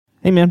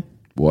Hey, man.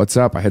 What's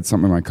up? I had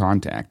something in my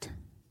contact.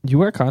 You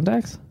wear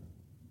contacts?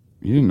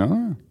 You didn't know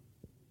that?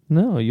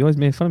 No, you always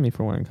made fun of me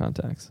for wearing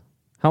contacts.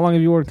 How long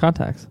have you worn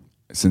contacts?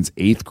 Since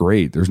 8th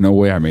grade. There's no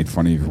way I made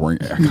fun of you for wearing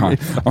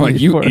contacts. I'm like,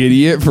 you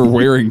idiot for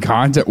wearing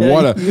contacts.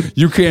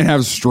 You can't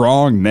have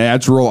strong,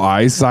 natural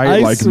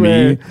eyesight like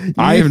me.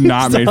 I have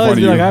not made fun of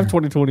you. Like, I have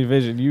 20/20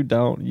 vision. You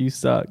don't. You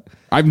suck.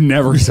 I've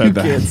never said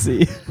that. You can't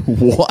see.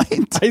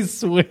 What? I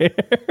swear.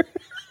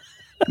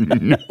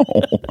 No.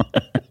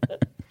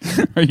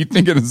 Are you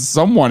thinking of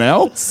someone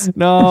else?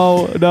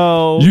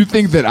 No. You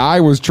think that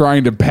I was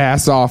trying to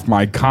pass off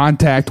my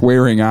contact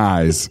wearing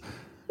eyes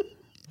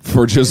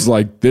for just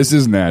like, this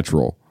is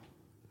natural.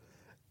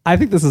 I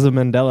think this is a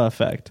Mandela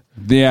effect.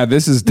 Yeah,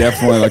 this is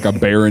definitely like a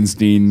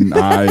Berenstein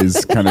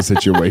eyes kind of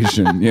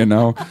situation, you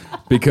know?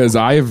 Because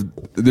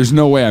there's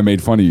no way I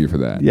made fun of you for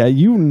that. Yeah,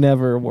 you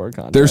never wore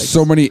contacts. There's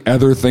so many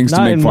other things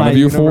to make fun of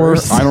you for.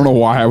 I don't know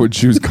why I would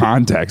choose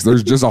contacts.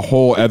 There's just a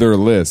whole other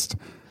list,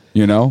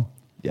 you know?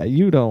 Yeah,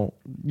 you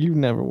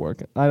never wore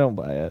I don't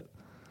buy it.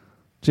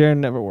 Jaron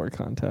never wore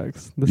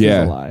contacts. This is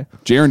a lie.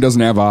 Jaron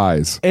doesn't have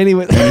eyes.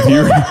 Anyway.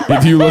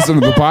 If you listen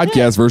to the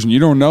podcast version, you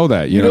don't know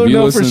that. You know, if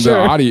you listen to the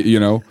audio, you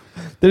know.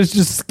 There's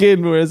just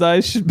skin where his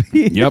eyes should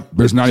be. Yep,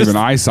 there's not even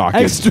eye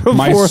sockets.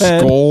 My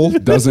skull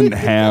doesn't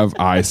have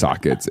eye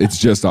sockets. It's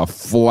just a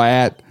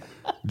flat,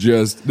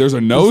 there's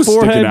a nose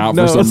sticking out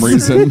for some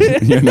reason,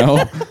 you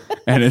know?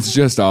 And it's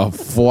just a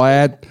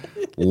flat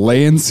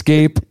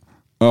landscape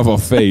of a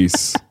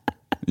face,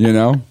 you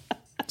know?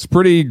 It's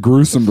pretty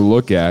gruesome to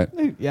look at.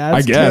 Yeah,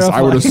 I guess. terrifying.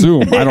 I would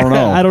assume. I don't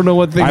know. I don't know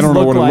what things I don't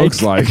know what like. it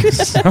looks like.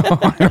 So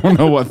I don't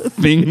know what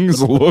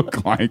things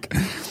look like.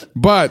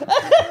 But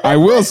I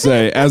will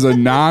say, as a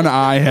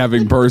non-eye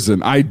having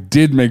person, I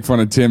did make fun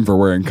of Tim for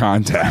wearing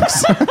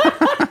contacts.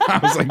 I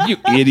was like, you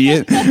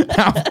idiot.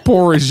 How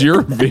poor is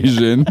your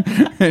vision?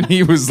 And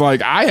he was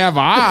like, I have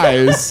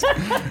eyes.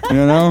 You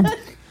know?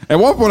 At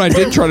one point, I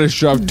did try to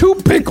shove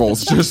 2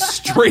 pickles just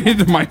straight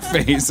into my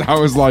face. I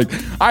was like,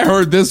 I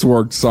heard this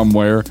worked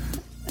somewhere.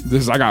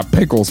 I got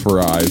pickles for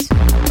eyes.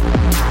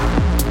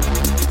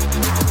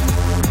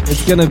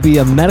 It's going to be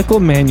a medical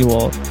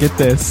manual, get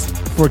this,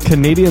 for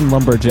Canadian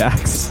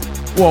lumberjacks.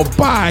 Well,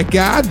 by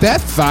God,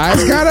 that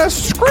thigh's got a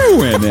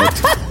screw in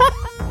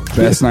it.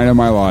 Best night of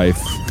my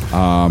life.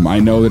 I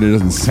know that it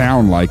doesn't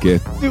sound like it.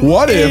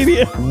 What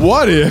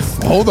if,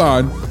 hold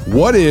on,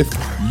 what if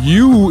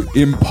you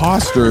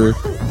imposter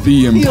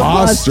the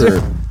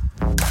imposter?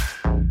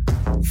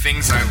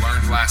 Things I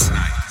learned last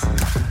night.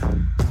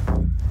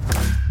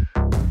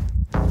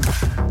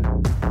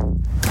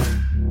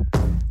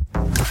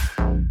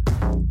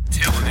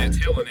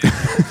 Tilling it.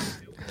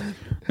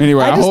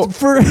 Anyway,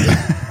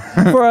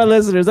 for our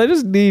listeners, I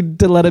just need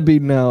to let it be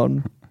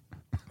known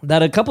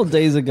that a couple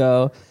days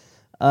ago,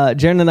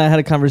 Jaron and I had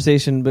a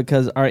conversation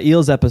because our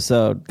Eels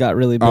episode got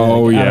really big.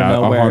 Oh, yeah, out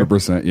of nowhere.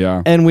 100%,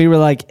 yeah. And we were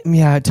like,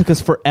 yeah, it took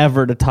us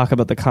forever to talk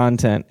about the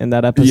content in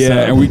that episode.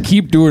 Yeah, and we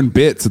keep doing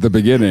bits at the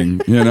beginning,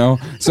 you know?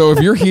 So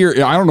if you're here,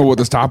 I don't know what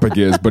this topic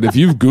is, but if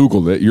you've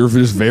Googled it, you're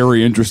just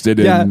very interested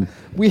in... Yeah,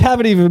 we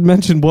haven't even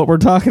mentioned what we're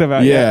talking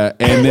about yet.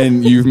 Yeah, and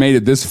then you've made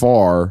it this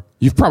far.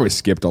 You've probably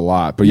skipped a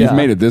lot, but you've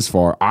made it this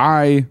far.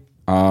 I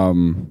have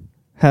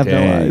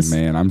no eyes.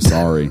 Man, I'm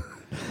sorry.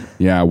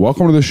 Yeah,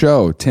 welcome to the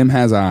show. Tim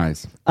has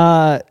eyes.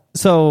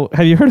 So,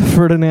 have you heard of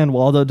Ferdinand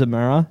Waldo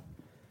Demara?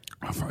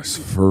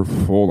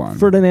 Hold on.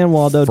 Ferdinand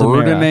Waldo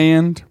Demara.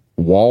 Ferdinand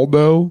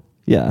Waldo?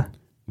 Yeah.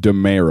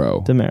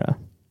 Demara.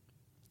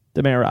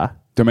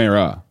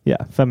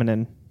 Yeah,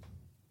 feminine.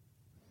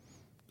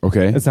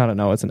 Okay. It's not an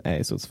O, it's an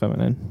A, so it's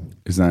feminine.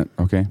 Is that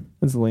okay?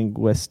 It's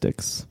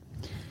linguistics.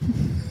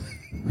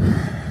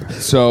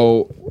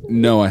 So,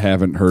 no, I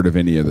haven't heard of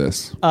any of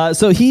this.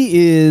 So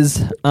he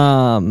is,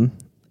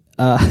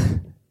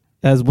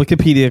 as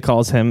Wikipedia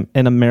calls him,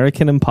 an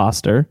American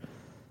imposter,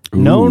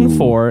 known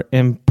for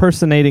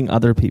impersonating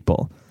other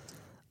people.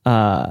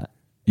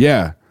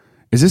 Yeah.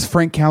 Is this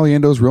Frank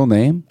Caliendo's real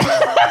name?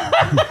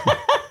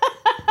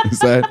 Is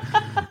that...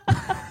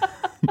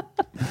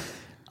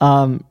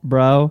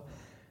 Bro.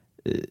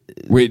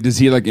 Wait, does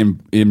he like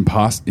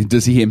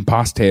does he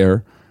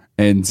imposter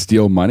and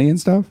steal money and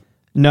stuff?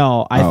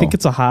 No, I think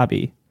it's a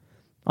hobby.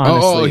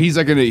 Honestly. He's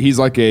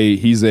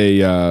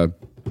a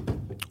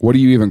what do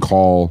you even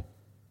call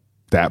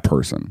that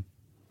person?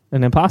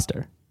 An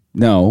imposter.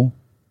 No.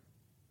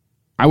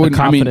 I wouldn't. A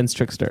confidence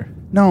trickster.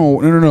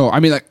 No.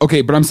 I mean, like,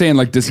 okay, but I'm saying,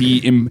 like, does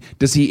he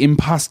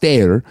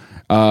imposter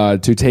to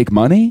take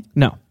money?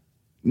 No.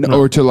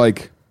 Or to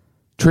like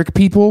trick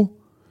people?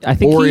 I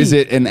think is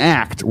it an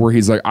act where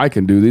he's like, I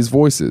can do these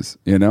voices,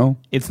 you know?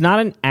 It's not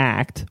an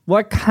act.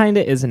 What kind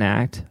of is an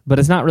act, but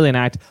it's not really an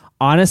act.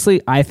 Honestly,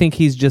 I think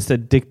he's just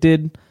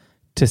addicted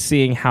to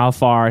seeing how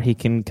far he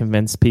can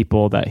convince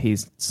people that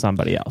he's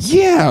somebody else.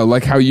 Yeah,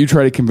 like how you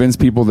try to convince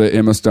people that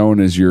Emma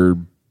Stone is your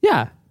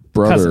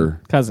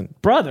brother. Cousin.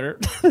 Brother?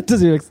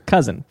 Does he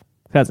cousin.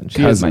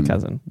 She is my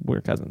cousin.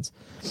 We're cousins.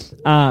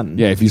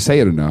 Yeah, if you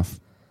say it enough.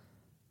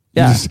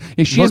 Yeah.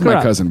 She is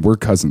my cousin. We're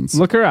cousins.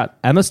 Look her up.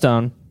 Emma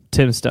Stone.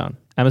 Tim Stone.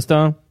 Emma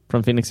Stone,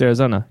 from Phoenix,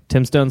 Arizona.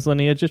 Tim Stone's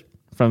lineage is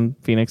from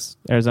Phoenix,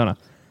 Arizona.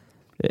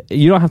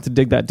 You don't have to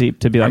dig that deep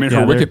to be like, her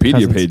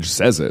Wikipedia page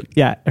says it.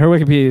 Yeah, her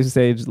Wikipedia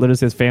page literally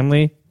says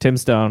family, Tim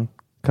Stone,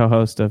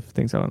 co-host of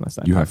Things on This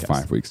Side. You have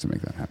 5 weeks to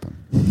make that happen.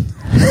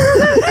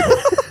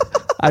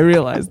 I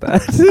realize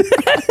that.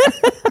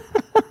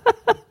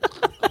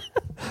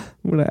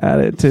 I'm going to add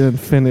it to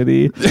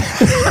infinity.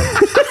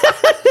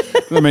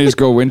 Let me just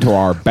go into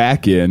our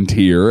back end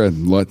here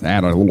and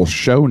add a little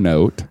show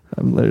note.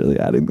 I'm literally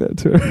adding that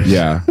to her.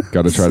 Yeah,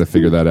 got to try to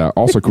figure that out.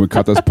 Also, can we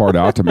cut this part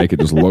out to make it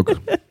just look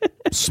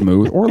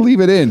smooth, or leave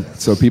it in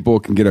so people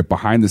can get a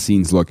behind the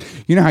scenes look?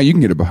 You know how you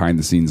can get a behind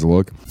the scenes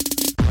look?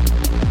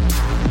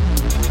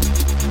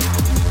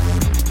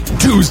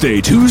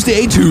 Tuesday.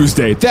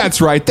 That's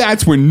right.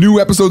 That's when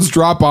new episodes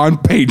drop on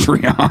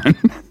Patreon.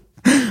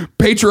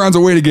 Patreon's a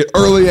way to get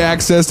early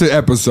access to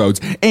episodes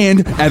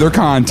and other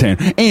content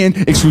and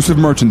exclusive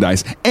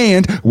merchandise.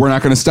 And we're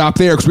not going to stop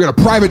there because we got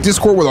a private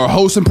Discord with our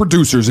hosts and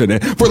producers in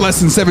it for less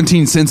than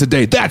 17 cents a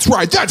day. That's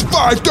right. That's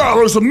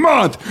 $5 a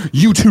month.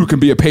 You too can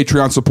be a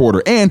Patreon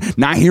supporter and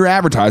not hear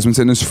advertisements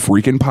in this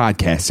freaking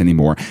podcast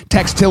anymore.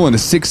 Text Tillin to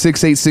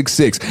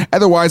 66866.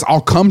 Otherwise,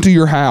 I'll come to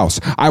your house.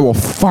 I will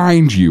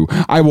find you.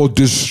 I will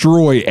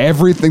destroy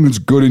everything that's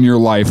good in your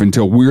life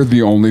until we're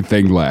the only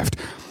thing left.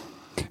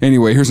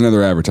 Anyway, here's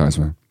another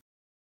advertisement.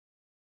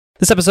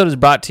 This episode is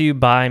brought to you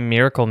by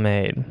Miracle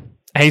Made.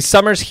 Hey,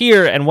 summer's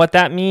here, and what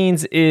that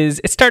means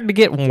is it's starting to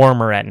get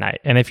warmer at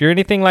night. And if you're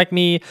anything like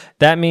me,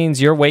 that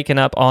means you're waking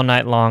up all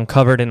night long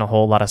covered in a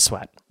whole lot of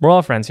sweat. We're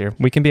all friends here.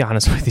 We can be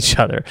honest with each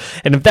other.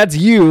 And if that's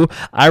you,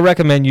 I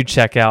recommend you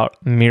check out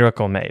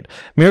Miracle Made.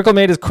 Miracle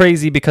Made is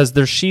crazy because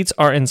their sheets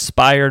are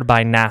inspired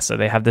by NASA.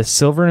 They have this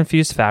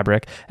silver-infused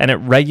fabric, and it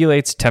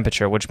regulates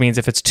temperature, which means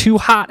if it's too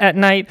hot at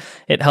night,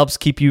 it helps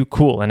keep you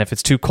cool. And if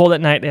it's too cold at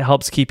night, it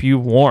helps keep you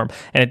warm.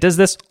 And it does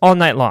this all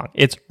night long.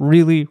 It's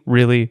really,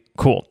 really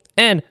cool.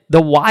 And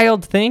the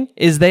wild thing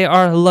is they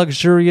are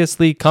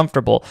luxuriously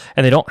comfortable,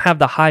 and they don't have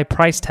the high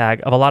price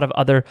tag of a lot of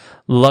other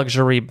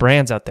luxury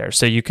brands out there.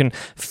 So you can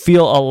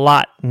feel a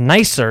lot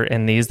nicer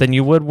in these than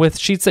you would with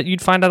sheets that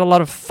you'd find at a lot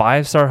of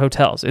 5-star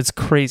hotels. It's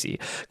crazy.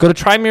 Go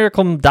to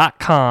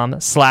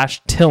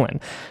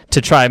trymiracle.com/Tillin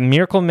to try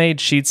Miracle Made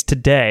sheets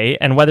today.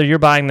 And whether you're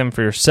buying them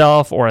for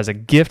yourself or as a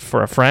gift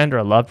for a friend or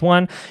a loved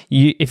one,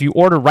 if you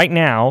order right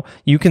now,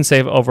 you can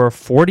save over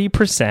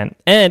 40%.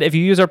 And if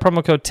you use our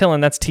promo code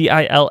Tillin, that's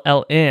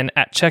TILLN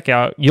at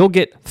checkout, you'll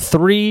get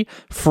 3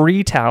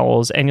 free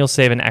towels and you'll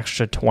save an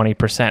extra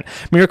 20%.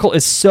 Miracle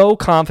is so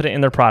confident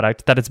in their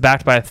product that it's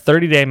backed by a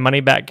 30-day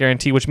money-back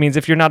guarantee, which means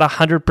if you're not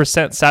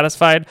 100%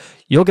 satisfied,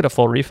 you'll get a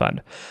full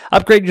refund.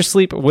 Upgrade your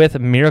sleep with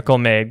Miracle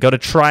Made. Go to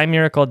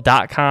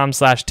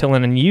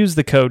trymiracle.com/Tillin and use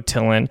the code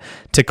Tillin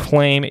to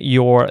claim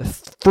your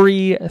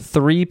free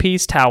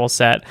 3-piece towel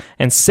set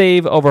and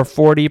save over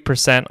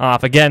 40%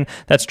 off. Again,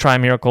 that's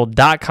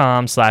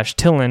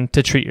trymiracle.com/Tillin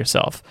to treat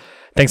yourself.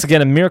 Thanks again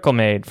to Miracle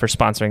Made for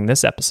sponsoring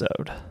this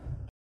episode.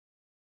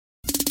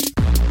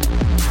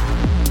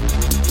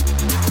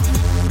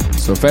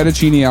 So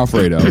fettuccine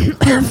Alfredo.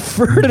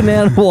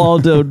 Ferdinand,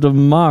 Waldo,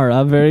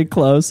 Demara, very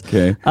close.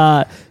 Okay.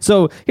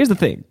 So here's the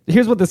thing.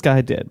 Here's what this guy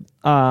did.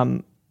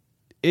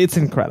 It's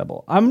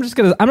incredible. I'm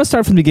gonna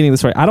start from the beginning of the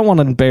story. I don't want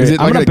to bury. Is it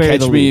like a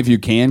catch me lead. if you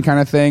can kind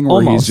of thing, where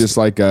Almost. he's just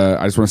like,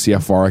 I just want to see how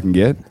far I can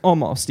get?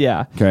 Almost,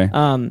 yeah. Okay.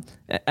 And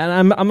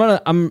I'm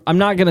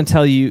not gonna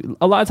tell you.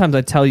 A lot of times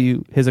I tell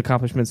you his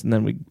accomplishments and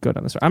then we go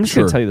down the story. I'm just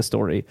gonna tell you the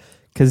story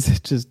because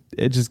it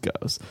just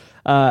goes.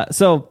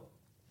 So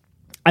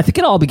I think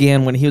it all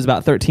began when he was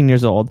about 13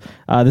 years old.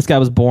 This guy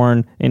was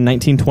born in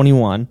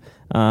 1921.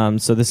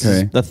 So this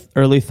is the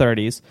early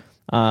 30s.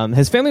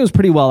 His family was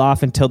pretty well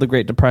off until the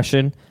Great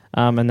Depression.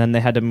 And then they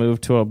had to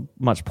move to a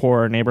much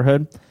poorer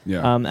neighborhood.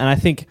 Yeah. And I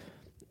think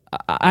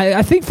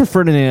for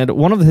Ferdinand,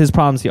 one of his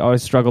problems he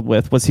always struggled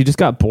with was he just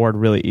got bored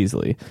really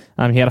easily.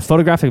 He had a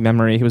photographic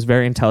memory. He was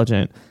very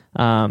intelligent,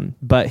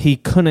 but he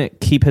couldn't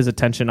keep his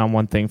attention on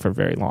one thing for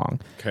very long.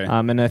 Okay.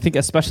 And I think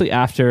especially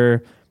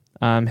after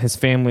his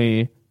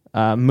family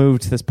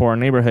moved to this poorer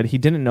neighborhood, he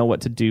didn't know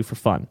what to do for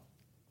fun.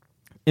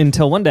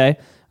 Until one day,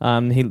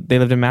 they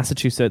lived in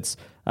Massachusetts.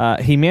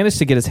 He managed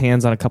to get his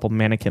hands on a couple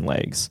mannequin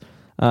legs.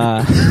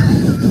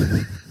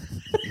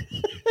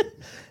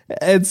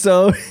 And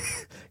so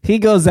he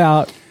goes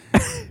out.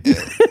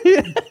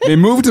 They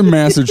moved to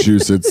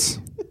Massachusetts,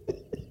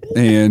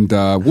 and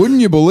wouldn't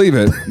you believe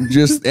it,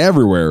 just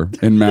everywhere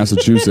in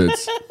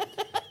Massachusetts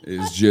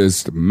is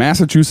just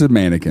Massachusetts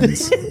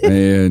mannequins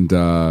and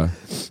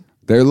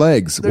their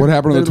legs. What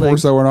happened to the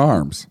torso and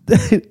arms?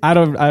 I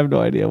have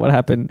no idea what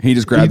happened. He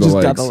just grabbed the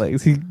legs. Got the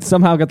legs. He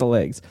somehow got the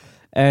legs,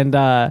 and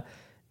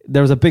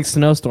there was a big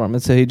snowstorm,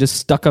 and so he just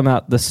stuck them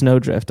out the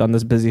snowdrift on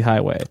this busy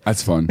highway.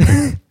 That's fun.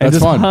 And That's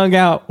just fun. Hung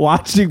out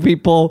watching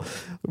people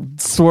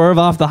swerve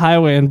off the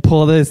highway and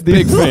pull these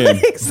big fan.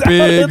 Big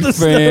fan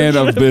snowdrift.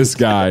 of this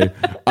guy.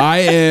 I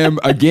am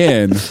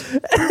again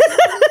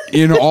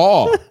in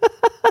awe.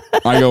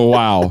 I go,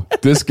 wow,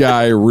 this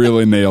guy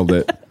really nailed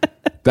it.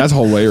 That's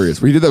hilarious.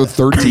 He did that with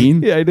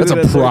 13? Yeah, he did That's it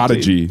a at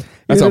prodigy.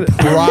 13. That's a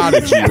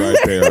prodigy right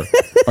there.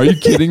 Are you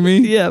kidding me?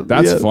 Yeah.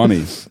 That's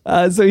funny.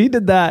 So he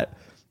did that.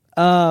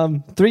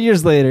 3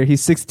 years later,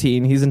 he's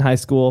 16. He's in high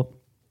school.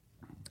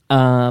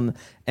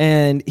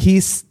 And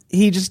he's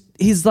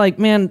like,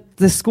 man,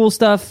 this school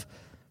stuff,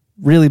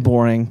 really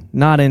boring.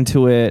 Not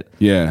into it.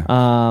 Yeah.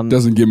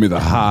 Doesn't give me the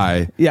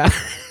high. Yeah.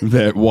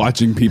 That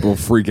watching people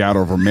freak out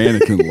over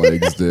mannequin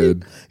legs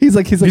did. He's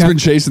been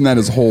chasing that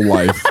his whole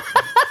life.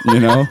 You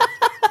know?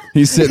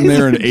 He's sitting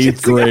there in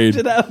 8th grade.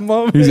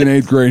 He's in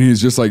 8th grade and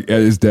he's just like at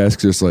his desk,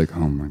 just like,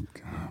 oh my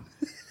God.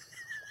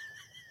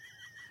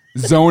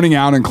 Zoning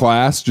out in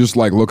class, just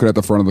like looking at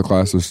the front of the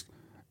class, just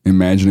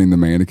imagining the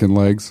mannequin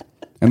legs.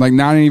 And like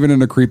not even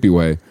in a creepy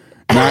way.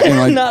 Not in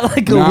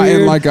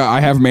like,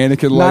 I have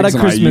mannequin legs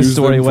and I use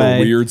them for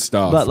weird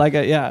stuff. But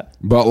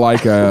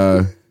like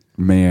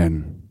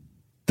man,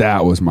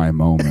 that was my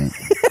moment.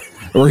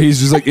 Or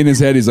he's just like in his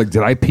head, he's like,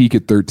 did I peak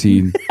at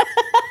 13?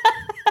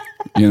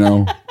 You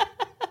know?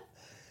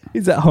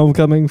 He's at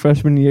homecoming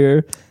freshman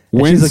year.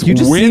 Wins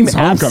homecoming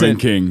absent.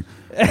 king.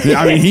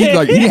 I mean,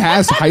 he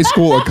has high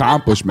school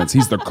accomplishments.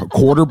 He's the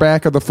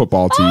quarterback of the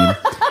football team,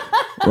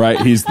 right?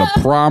 He's the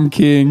prom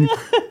king.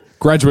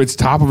 Graduates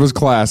top of his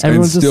class,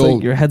 everyone's and still just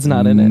like, your head's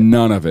not in it.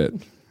 None of it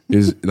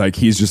is like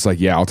he's just like,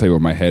 yeah, I'll tell you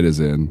what my head is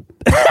in.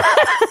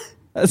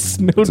 A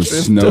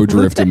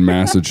snowdrift in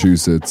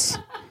Massachusetts.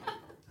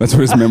 That's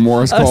what his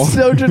memoir is called.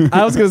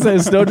 I was going to say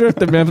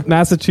Snowdrift in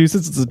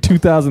Massachusetts. It's a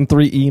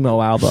 2003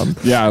 emo album.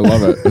 Yeah, I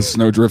love it. A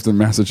Snowdrift in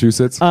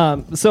Massachusetts.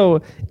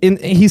 So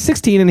he's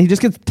 16 and he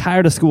just gets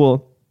tired of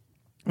school.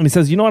 And he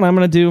says, you know what I'm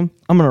going to do?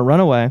 I'm going to run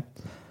away.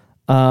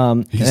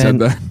 He said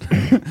that.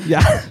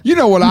 Yeah. You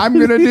know what I'm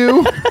going to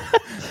do?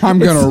 I'm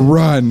going to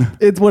run.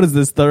 What is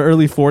this? The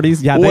early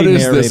 40s? Yeah. What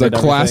is this? A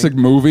classic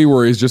movie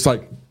where he's just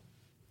like,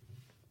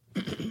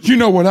 you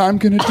know what I'm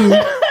going to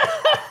do?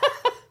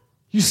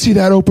 You see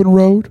that open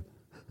road?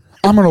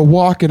 I'm going to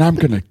walk and I'm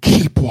going to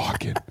keep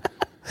walking.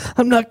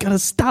 I'm not going to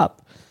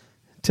stop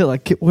till I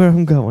get where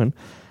I'm going.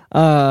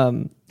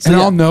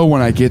 I'll know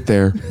when I get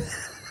there.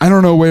 I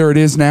don't know where it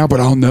is now, but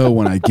I'll know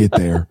when I get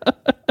there.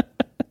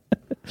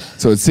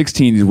 So at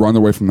 16, he runs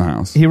away from the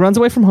house. He runs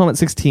away from home at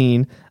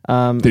 16.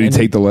 Did he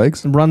take the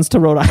legs? Runs to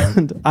Rhode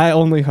Island. I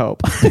only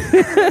hope.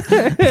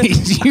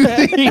 He's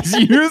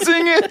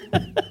using it.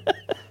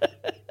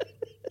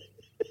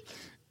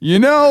 You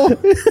know,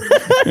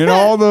 in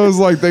all those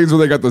like things where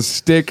they got the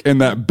stick and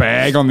that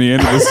bag on the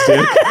end of the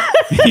stick,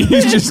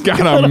 he's just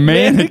got a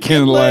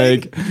mannequin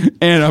leg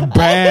and a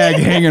bag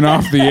hanging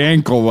off the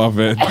ankle of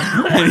it.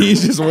 And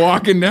he's just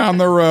walking down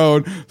the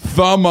road,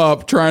 thumb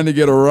up, trying to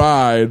get a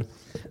ride.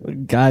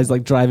 Guys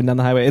like driving down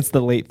the highway. It's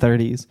the late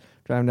 30s.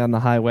 Driving down the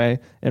highway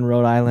in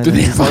Rhode Island. Do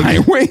they have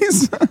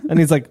highways? And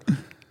he's like,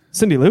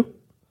 Cindy Lou,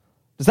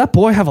 does that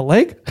boy have a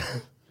leg?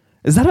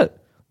 Is that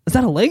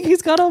a leg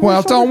he's got over?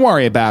 Well, don't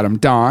worry about him,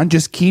 Don.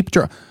 Just keep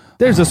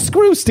There's a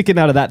screw sticking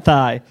out of that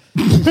thigh.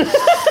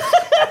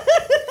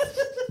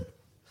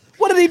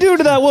 What did he do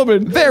to that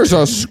woman? There's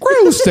a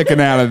screw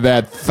sticking out of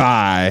that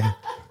thigh.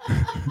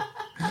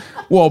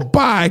 Well,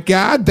 by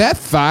God, that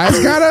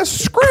thigh's got a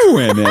screw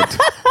in it.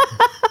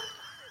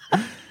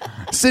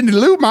 Cindy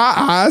Lou, my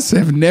eyes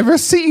have never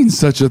seen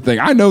such a thing.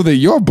 I know that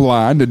you're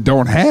blind and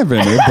don't have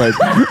any, but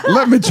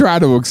let me try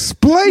to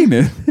explain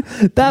it.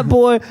 That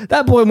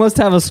boy must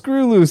have a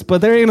screw loose,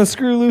 but there ain't a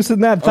screw loose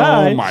in that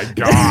thigh. Oh my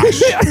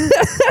gosh.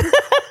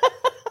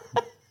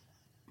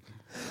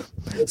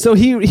 So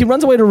he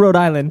runs away to Rhode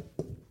Island,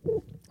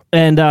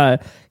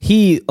 and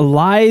he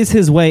lies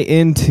his way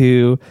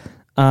into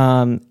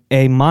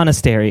a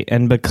monastery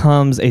and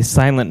becomes a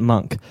silent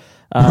monk.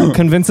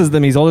 Convinces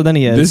them he's older than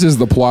he is. This is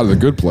the plot of The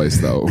Good Place,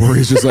 though, where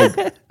he's just like,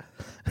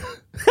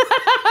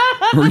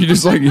 where you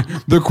just like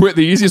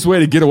the easiest way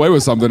to get away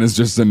with something is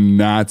just to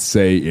not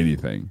say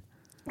anything.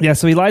 Yeah,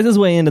 so he lies his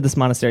way into this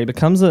monastery,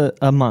 becomes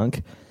a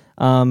monk,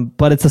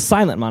 but it's a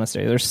silent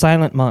monastery. There's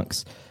silent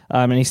monks,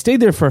 and he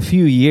stayed there for a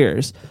few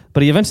years,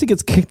 but he eventually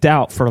gets kicked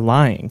out for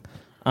lying,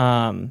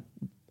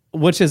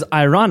 which is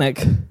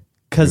ironic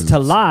because to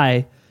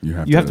lie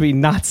you have to be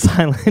not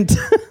silent.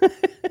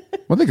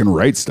 Well, they can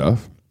write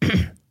stuff.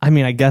 I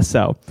mean, I guess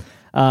so.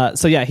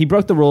 So yeah, he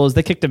broke the rules.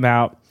 They kicked him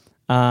out.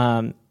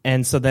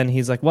 And so then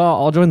he's like, well,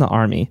 I'll join the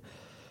army.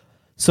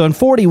 So in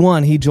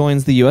 41, he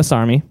joins the U.S.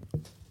 Army.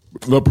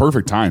 The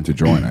perfect time to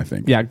join, I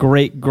think. Yeah,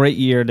 great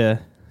year to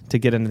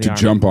get into the army.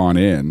 To jump on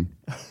in,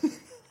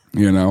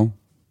 you know?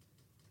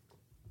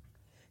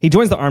 He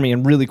joins the army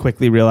and really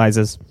quickly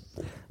realizes,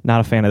 not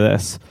a fan of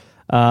this.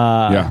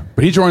 Yeah,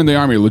 but he joined the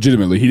army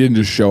legitimately. He didn't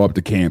just show up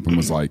to camp and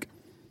was like...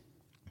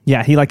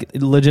 Yeah, he like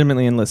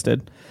legitimately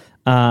enlisted.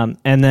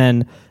 And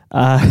then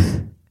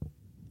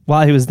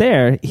while he was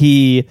there,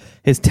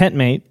 his tent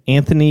mate,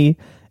 Anthony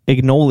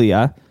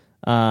Ignolia,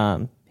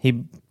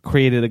 he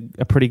created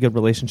a pretty good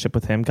relationship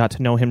with him, got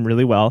to know him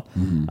really well,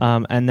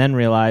 and then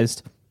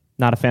realized,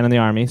 not a fan of the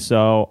army,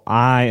 so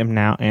I am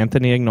now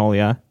Anthony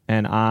Ignolia,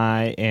 and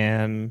I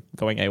am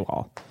going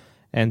AWOL.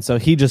 And so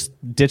he just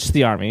ditched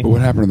the army. But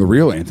what happened to the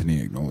real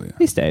Anthony Ignolia?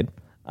 He stayed.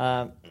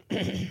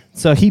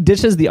 So he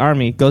ditches the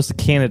army, goes to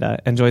Canada,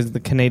 and joins the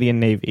Canadian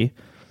Navy.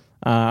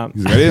 He's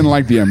like, I didn't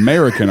like the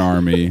American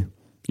army.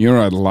 You know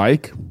what I'd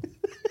like?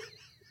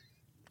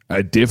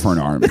 A different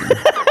army.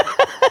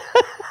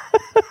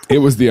 It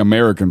was the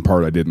American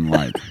part I didn't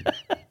like.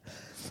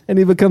 And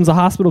he becomes a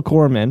hospital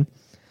corpsman.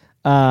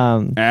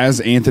 As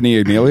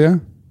Anthony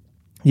Ignalia?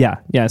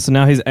 Yeah. So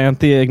now he's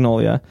Anthea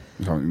Ignolia.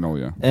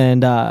 Ignalia.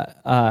 And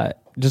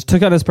just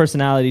took on his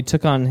personality,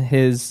 took on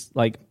his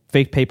like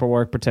fake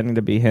paperwork, pretending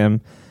to be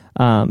him.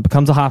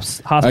 Becomes a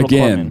hospital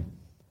corpsman.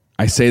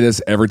 I say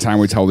this every time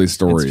we tell these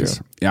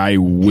stories. I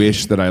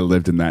wish that I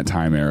lived in that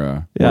time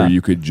era where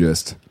you could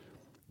just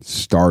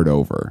start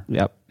over.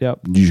 Yep.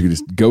 You could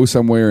just go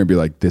somewhere and be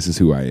like, this is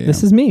who I am.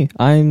 This is me.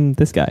 I'm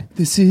this guy.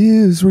 This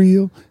is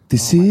real.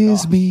 This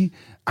is me.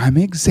 I'm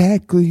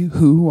exactly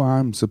who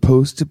I'm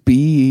supposed to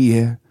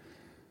be.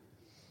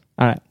 All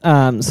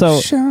right. So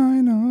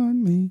shine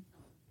on me.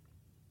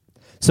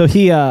 So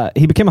he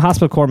became a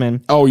hospital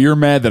corpsman. Oh, you're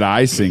mad that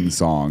I sing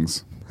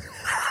songs.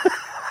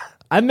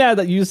 I'm mad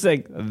that you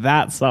sing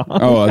that song.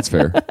 Oh, that's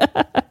fair.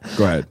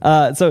 Go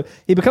ahead. So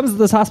he becomes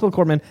this hospital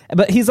corpsman,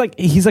 but he's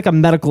like a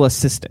medical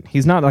assistant.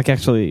 He's not like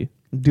actually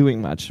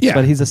doing much,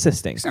 but he's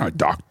assisting. He's not a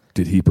doc.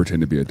 Did he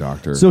pretend to be a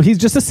doctor? So he's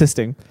just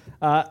assisting.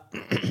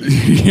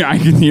 Yeah, I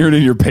can hear it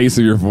in your pace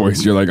of your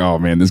voice. You're like, oh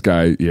man, this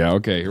guy. Yeah,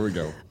 okay, here we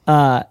go.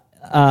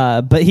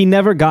 But he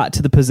never got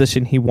to the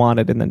position he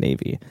wanted in the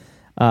Navy.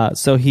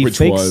 So he Which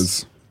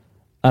was?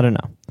 I don't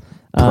know.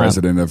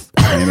 President of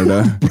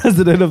Canada.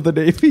 President of the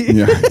Navy.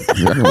 Yeah,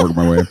 I can work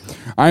my way.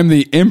 I'm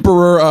the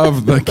Emperor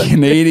of the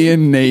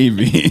Canadian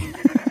Navy.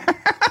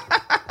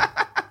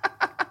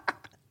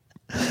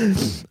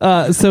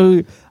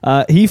 So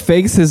he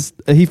fakes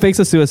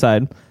a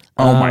suicide.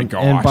 Oh my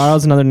gosh. And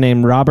borrows another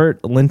name,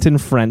 Robert Linton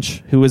French,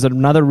 who is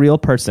another real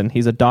person.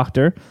 He's a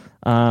doctor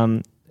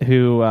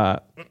who oh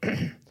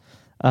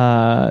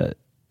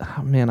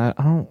man, I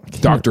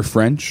don't. Dr.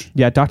 French?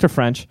 Yeah, Dr.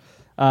 French.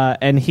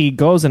 And he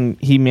goes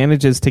and he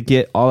manages to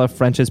get all of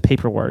French's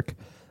paperwork.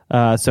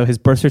 So his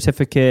birth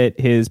certificate,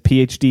 his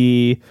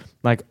PhD,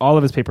 like all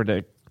of his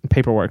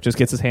paperwork, just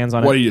gets his hands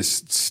on it. What, he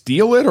just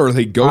steal it, or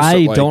he goes?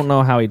 I don't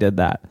know how he did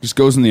that. Just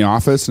goes in the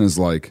office and is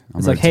like,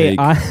 hey,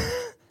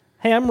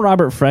 I'm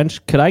Robert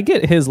French. Could I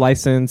get his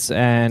license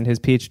and his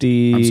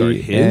PhD? I'm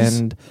sorry, his?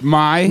 And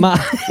my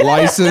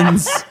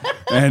license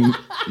and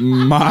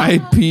my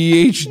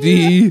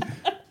PhD,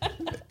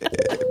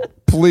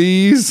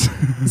 please.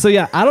 So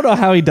yeah, I don't know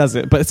how he does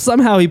it, but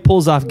somehow he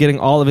pulls off getting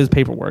all of his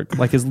paperwork,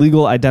 like his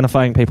legal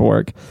identifying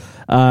paperwork.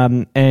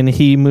 And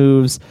he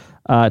moves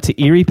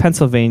to Erie,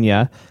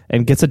 Pennsylvania,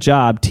 and gets a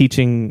job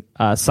teaching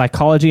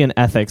psychology and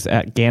ethics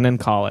at Gannon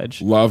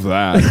College. Love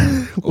that.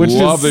 Which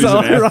Love is that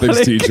so he's an ethics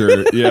ironic.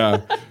 teacher.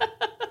 Yeah.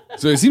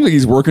 So it seems like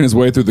he's working his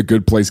way through the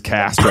Good Place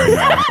cast right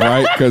now,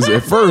 right? Because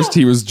at first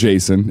he was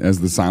Jason as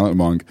the silent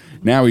monk.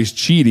 Now he's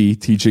Chidi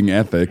teaching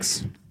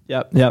ethics.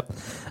 Yep.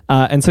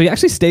 And so he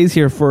actually stays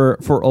here for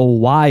a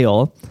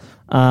while,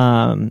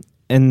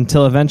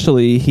 until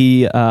eventually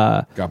he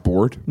got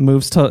bored.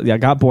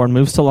 Got bored,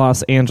 moves to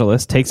Los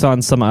Angeles, takes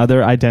on some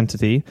other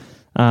identity.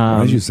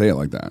 Why did you say it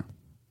like that?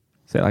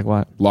 Say it like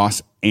what?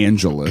 Los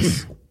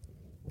Angeles.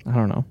 I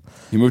don't know.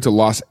 He moved to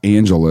Los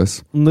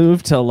Angeles.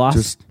 Moved to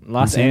Los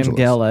Angeles.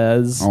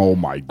 Angeles. Oh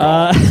my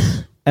God.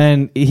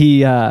 And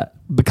he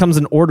becomes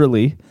an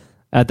orderly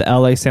at the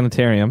LA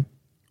Sanitarium.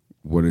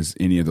 What does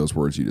any of those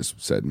words you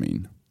just said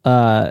mean?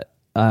 I'm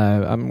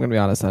going to be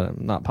honest, I'm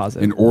not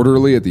positive. An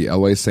orderly at the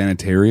LA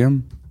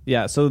Sanitarium?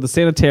 Yeah, so the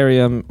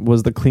sanitarium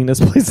was the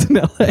cleanest place in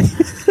LA.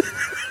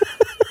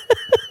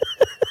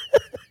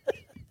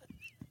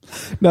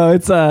 No,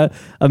 it's a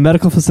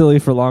medical facility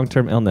for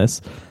long-term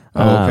illness.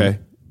 Oh, okay.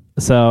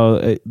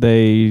 So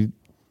they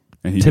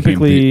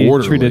typically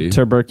treated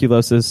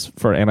tuberculosis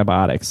for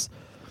antibiotics.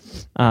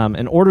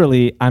 An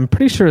orderly, I'm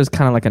pretty sure, is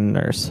kind of like a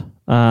nurse.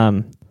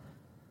 An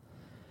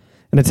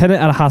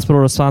attendant at a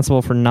hospital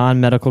responsible for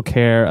non-medical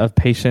care of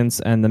patients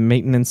and the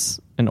maintenance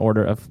and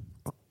order of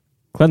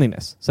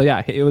cleanliness. So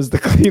yeah, it was the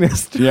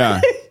cleanest.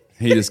 Yeah,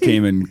 he just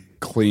came and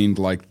cleaned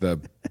like the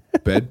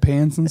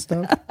bedpans and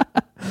stuff.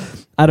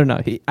 I don't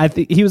know. I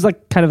think he was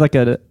like kind of like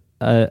a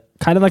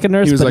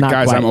nurse. He was but like, not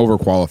guys, quite. I'm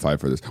overqualified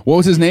for this. What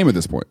was his name at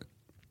this point?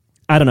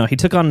 I don't know. He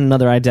took on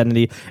another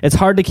identity. It's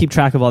hard to keep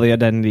track of all the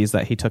identities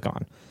that he took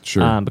on.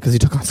 Sure. Because he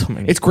took on so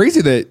many. It's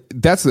crazy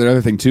that's the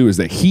other thing too, is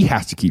that he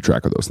has to keep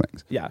track of those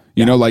things. Yeah.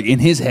 You know, like in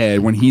his head,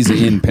 when he's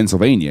in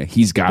Pennsylvania,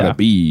 he's got to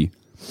be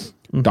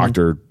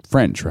Dr.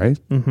 French, right?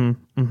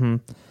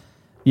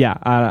 Yeah.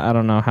 I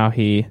don't know how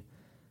he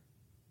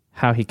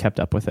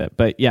kept up with it.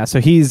 But yeah, so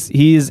he's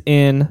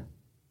in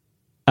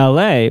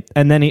LA,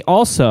 and then he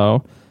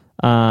also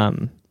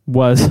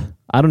was,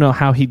 I don't know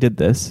how he did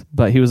this,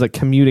 but he was like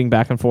commuting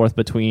back and forth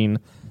between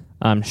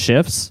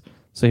shifts.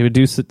 So he would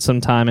do some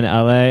time in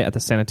LA at the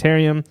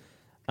sanitarium,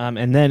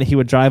 and then he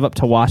would drive up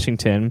to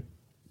Washington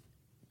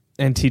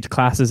and teach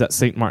classes at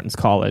St. Martin's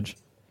College.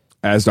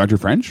 As Dr.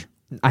 French?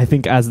 I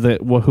think as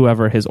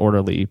whoever his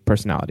orderly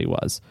personality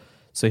was.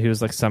 So he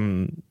was like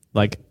some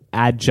like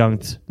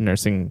adjunct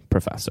nursing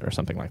professor or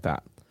something like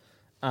that.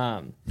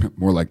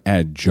 More like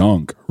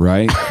adjunct,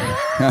 right?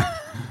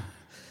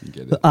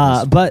 Get it.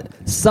 But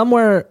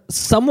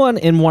someone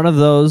in one of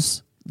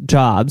those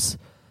jobs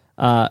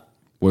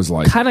was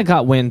like kind of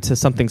got wind to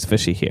something's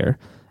fishy here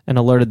and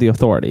alerted the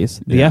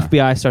authorities. The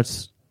FBI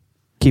starts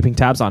keeping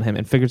tabs on him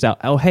and figures out,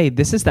 oh, hey,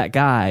 this is that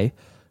guy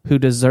who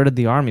deserted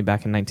the army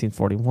back in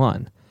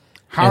 1941.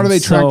 How do they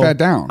track that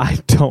down? I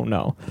don't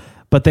know,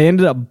 but they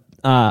ended up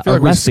I feel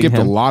like we arresting skipped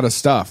him. a lot of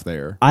stuff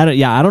there. I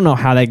don't know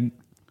how they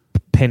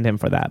pinned him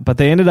for that, but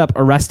they ended up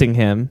arresting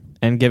him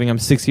and giving him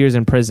 6 years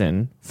in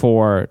prison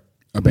for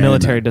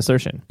military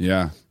desertion.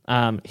 Yeah.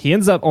 He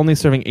ends up only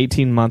serving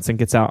 18 months and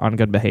gets out on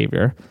good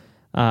behavior.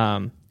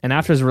 And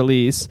after his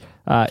release,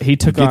 he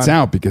gets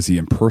out because he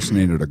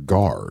impersonated a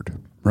guard,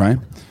 right?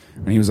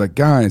 And he was like,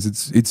 "Guys,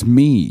 it's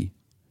me,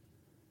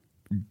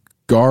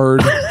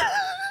 Guard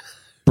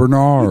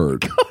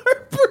Bernard."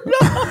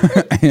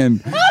 and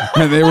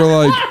they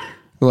were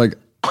like,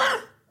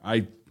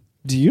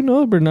 Do you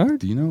know Bernard?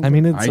 Do you know? I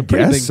mean, it's a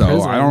pretty guess big so.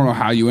 prison. I don't know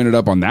how you ended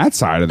up on that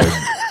side of it.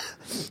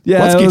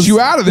 Yeah, let's get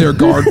you out of there,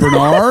 Guard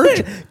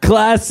Bernard.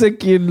 Classic,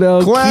 keys and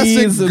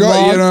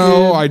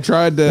I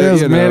tried to.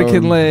 There's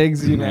mannequin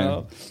legs,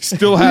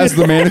 Still has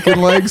the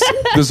mannequin legs.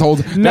 This whole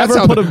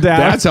Never put him down.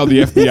 That's how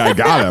the FBI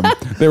got him.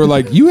 They were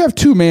like, "You have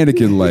 2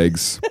 mannequin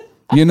legs."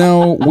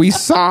 We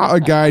saw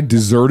a guy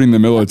deserting the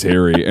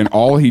military, and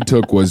all he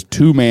took was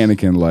 2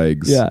 mannequin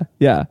legs.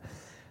 Yeah.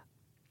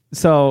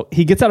 So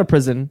he gets out of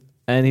prison,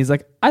 and he's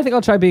like, I think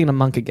I'll try being a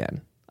monk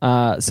again.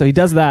 So he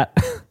does that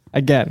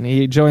again.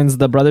 He joins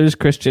the Brothers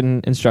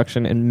Christian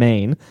Instruction in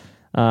Maine,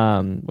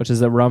 which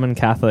is a Roman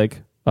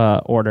Catholic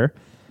order.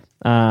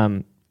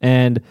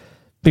 And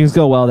things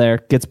go well there,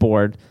 gets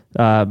bored,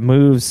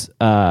 moves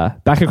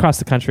back across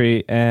the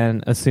country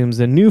and assumes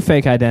a new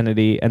fake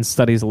identity and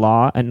studies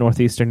law at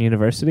Northeastern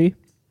University.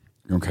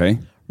 Okay.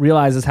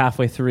 Realizes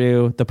halfway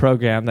through the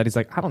program that he's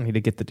like, I don't need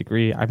to get the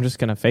degree. I'm just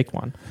going to fake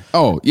one.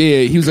 Oh, yeah.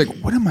 He was like,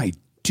 what am I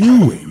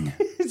doing?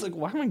 He's like,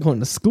 why am I going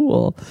to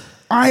school?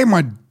 I am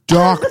a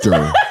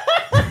doctor.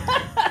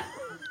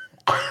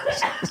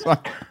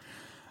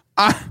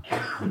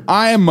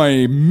 I am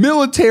a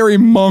military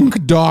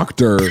monk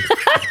doctor.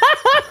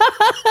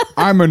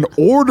 I'm an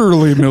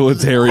orderly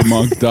military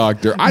monk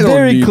doctor. I don't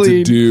Very need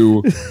clean.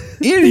 to do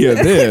any of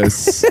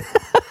this.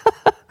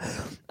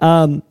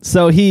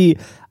 So he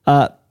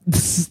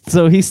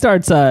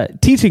starts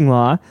teaching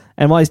law,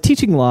 and while he's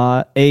teaching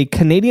law, a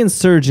Canadian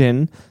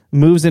surgeon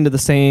moves into the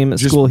same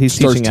school he's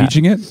teaching at.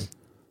 teaching it?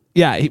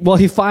 Yeah,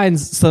 he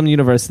finds some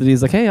university.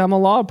 He's like, hey, I'm a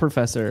law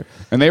professor.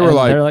 And they're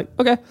like,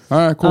 okay. All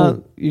right,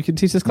 cool. You can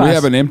teach this class. We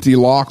have an empty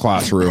law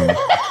classroom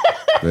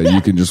that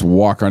you can just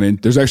walk on in.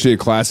 There's actually a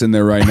class in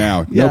there right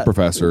now. Yeah, No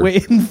professor.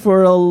 Waiting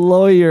for a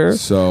lawyer.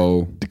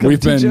 So come we've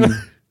teach been... you.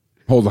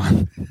 Hold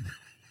on.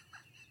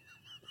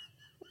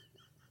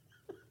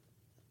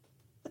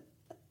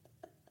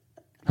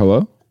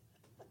 Hello?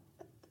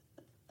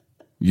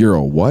 You're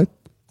a what?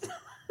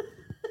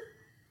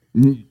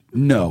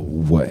 No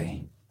way.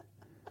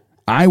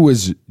 I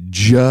was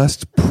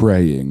just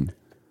praying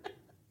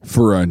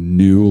for a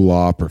new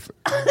law professor.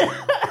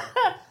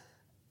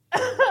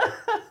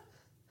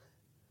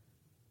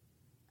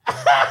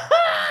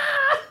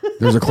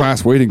 There's a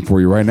class waiting for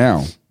you right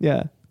now.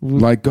 Yeah.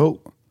 Like,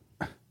 go.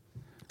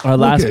 Our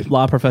last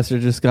law professor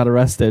just got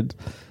arrested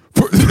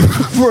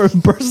for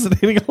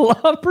impersonating a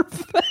law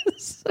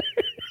professor.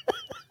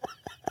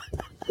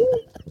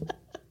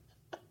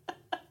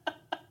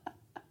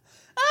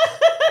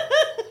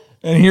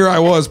 And here I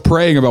was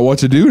praying about what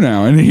to do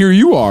now. And here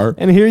you are.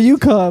 And here you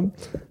come,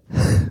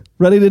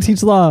 ready to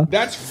teach law.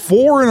 That's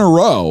 4 in a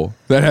row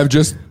that have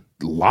just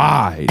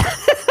lied.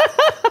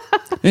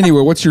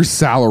 Anyway, what's your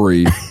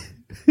salary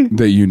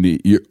that you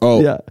need?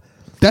 Yeah.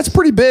 That's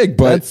pretty big,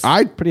 but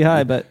That's pretty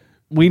high, but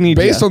we need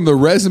based on the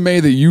resume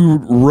that you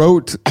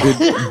wrote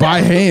it by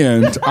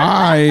hand,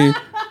 I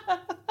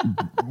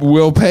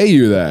will pay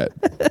you that.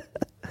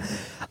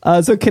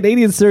 So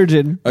Canadian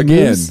surgeon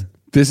Again, moves-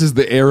 this is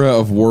the era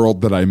of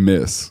world that I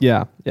miss.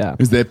 Yeah.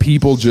 Is that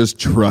people just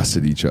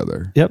trusted each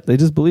other. Yep, they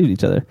just believed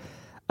each other.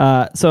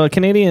 So a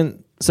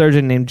Canadian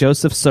surgeon named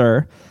Joseph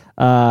Sir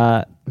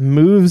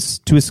moves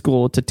to a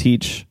school to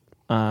teach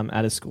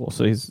at his school.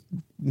 So he's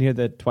near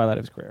the twilight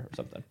of his career or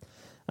something.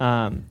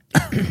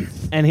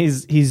 And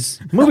he's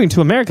moving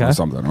to America. Or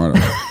something. I don't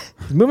know.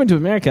 He's moving to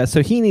America,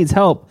 so he needs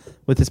help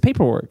with his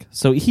paperwork.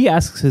 So he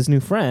asks his new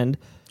friend,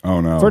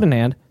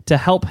 Ferdinand, to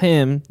help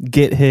him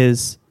get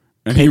his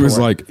And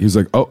paperwork. he was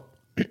like, oh,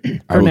 I will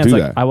Ferdinand's do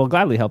like, that. I will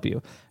gladly help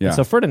you. Yeah. And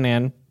so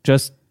Ferdinand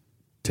just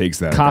Takes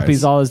that.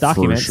 copies all his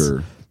documents For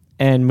sure.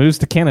 and moves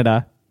to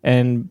Canada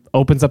and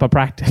opens up a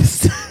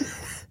practice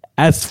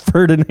as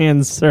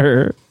Ferdinand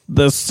Sir,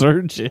 the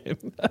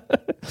surgeon.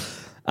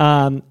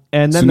 And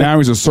then So now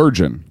he's a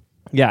surgeon.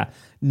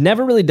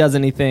 never really does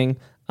anything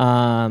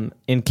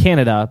in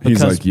Canada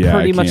because He's like, yeah,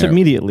 pretty I much can't.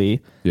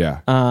 immediately Yeah.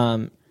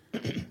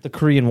 the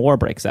Korean War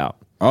breaks out.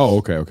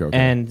 Okay.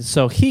 And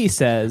so he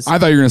says, I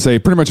thought you were going to say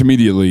pretty much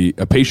immediately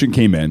a patient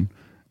came in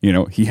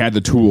he had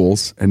the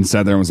tools and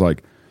sat there and was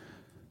like,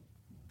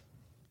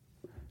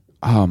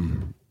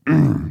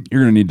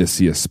 you're gonna need to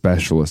see a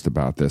specialist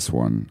about this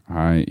one.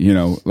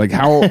 Like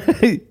how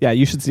yeah,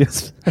 you should see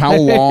us. how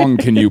long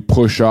can you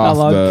push off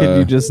How long can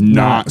you just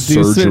not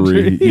do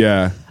surgery?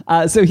 Yeah.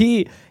 So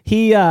he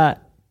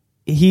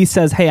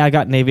says, hey, I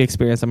got Navy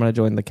experience. I'm going to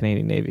join the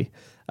Canadian Navy.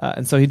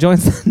 And so he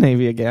joins the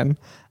Navy again.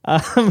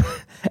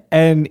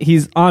 And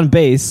he's on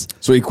base.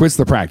 So he quits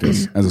the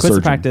practice as a surgeon. Quits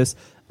the practice,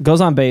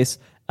 goes on base,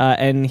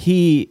 and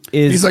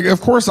he's like, of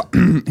course,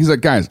 he's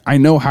like, guys, I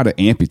know how to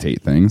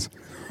amputate things.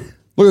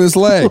 Look at this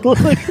leg. Look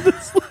at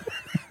this leg.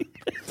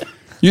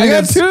 You I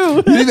got two.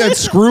 You think that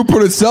screw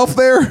put itself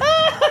there?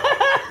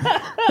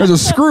 There's a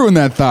screw in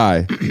that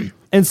thigh.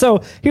 And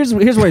so here's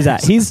where he's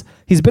at. He's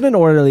been an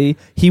orderly.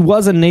 He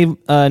was a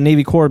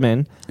Navy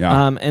corpsman.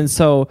 Yeah. And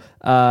so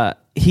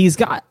he's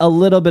got a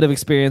little bit of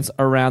experience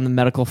around the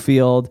medical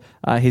field.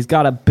 He's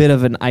got a bit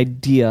of an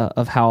idea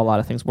of how a lot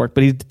of things work,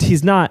 but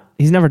he's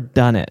never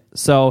done it.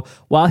 So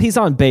while he's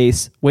on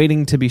base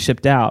waiting to be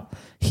shipped out,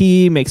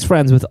 he makes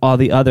friends with all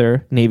the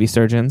other Navy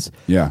surgeons.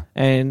 Yeah.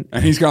 And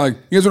he's got like,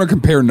 you guys want to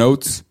compare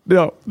notes?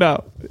 No,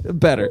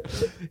 better.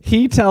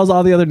 He tells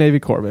all the other Navy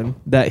corpsmen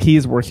that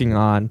he's working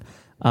on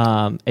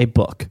a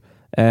book.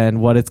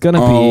 And what it's going to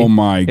be oh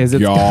my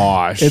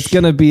gosh. It's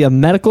going to be a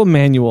medical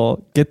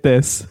manual, get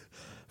this,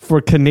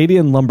 for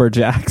Canadian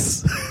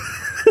lumberjacks.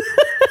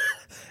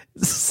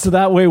 So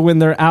that way when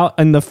they're out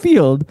in the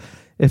field,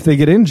 if they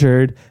get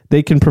injured,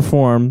 they can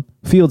perform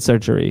field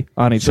surgery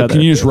on each other.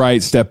 Can you just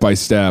write step by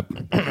step?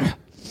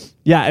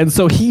 Yeah, and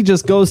so he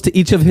just goes to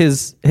each of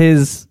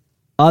his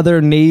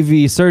other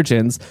Navy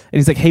surgeons and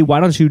he's like, hey,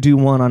 why don't you do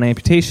one on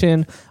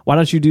amputation? Why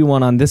don't you do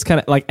one on this kind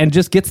of like, and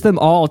just gets them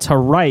all to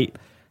write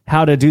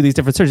how to do these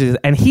different surgeries.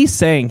 And he's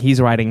saying he's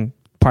writing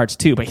parts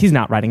too, but he's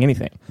not writing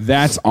anything.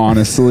 That's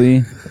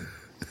honestly,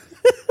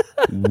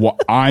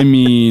 I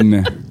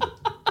mean,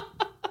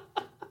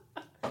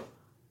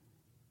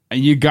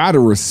 you got to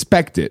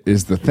respect it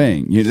is the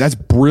thing. That's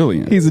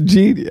brilliant. He's a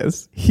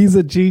genius.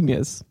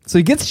 So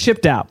he gets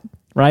shipped out,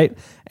 right?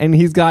 And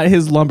he's got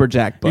his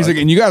lumberjack book. He's like,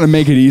 and you got to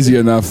make it easy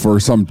enough for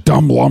some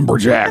dumb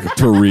lumberjack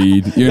to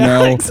read,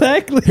 Yeah,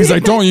 exactly. He's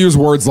like, don't use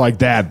words like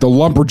that. The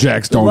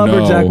lumberjacks don't know.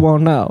 Lumberjack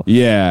won't know.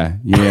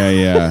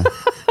 Yeah.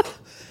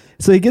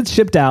 So he gets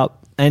shipped out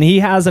and he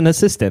has an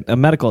assistant, a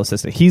medical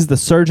assistant. He's the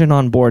surgeon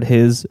on board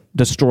his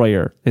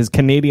destroyer, his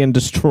Canadian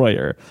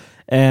destroyer.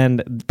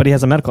 But he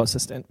has a medical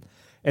assistant.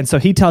 And so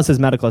he tells his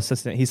medical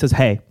assistant, he says,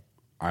 hey,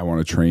 I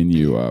want to train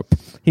you up.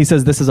 He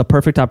says, this is a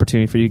perfect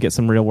opportunity for you to get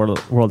some real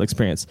world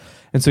experience.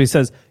 And so he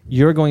says,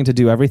 you're going to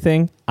do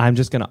everything. I'm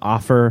just going to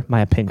offer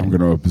my opinion. I'm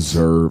going to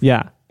observe.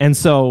 Yeah. And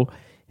so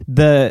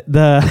the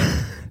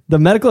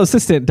medical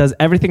assistant does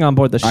everything on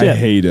board the ship. I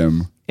hate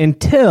him.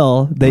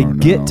 Until they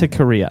get to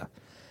Korea.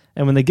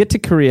 And when they get to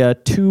Korea,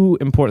 two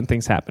important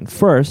things happen.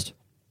 First,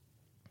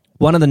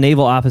 one of the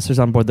naval officers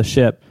on board the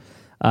ship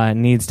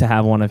needs to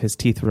have one of his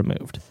teeth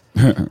removed.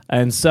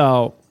 And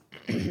so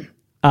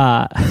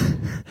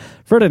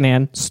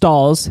Ferdinand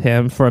stalls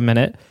him for a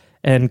minute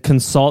and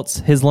consults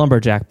his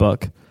lumberjack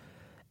book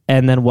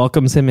and then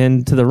welcomes him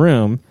into the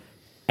room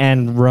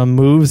and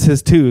removes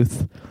his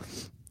tooth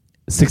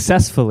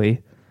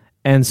successfully.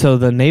 And so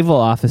the naval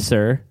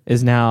officer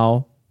is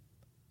now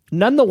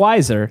none the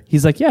wiser.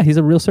 He's like, yeah, he's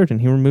a real surgeon.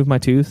 He removed my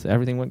tooth.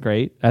 Everything went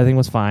great. Everything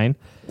was fine.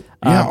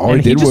 Yeah, all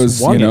he did was,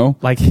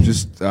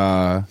 just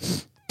tied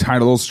a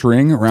little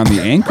string around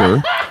the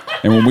anchor.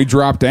 And when we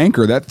dropped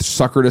anchor, that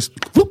sucker just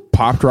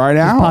popped right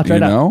out,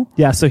 know?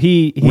 Yeah, so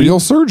he real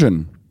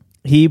surgeon.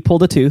 He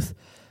pulled a tooth.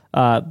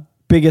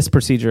 Biggest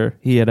procedure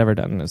he had ever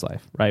done in his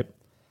life, right?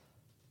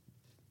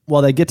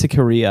 Well, they get to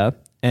Korea,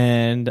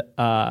 and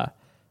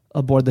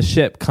aboard the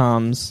ship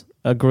comes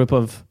a group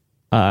of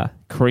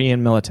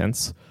Korean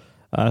militants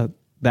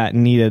that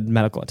needed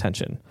medical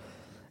attention.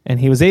 And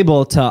he was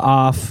able to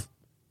offload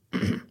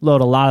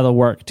a lot of the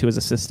work to his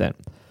assistant,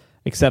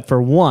 except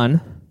for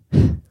one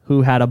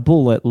who had a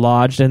bullet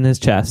lodged in his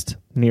chest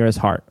near his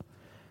heart.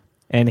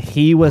 And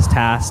he was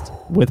tasked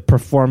with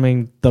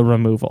performing the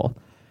removal.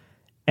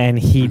 And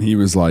he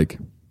was like,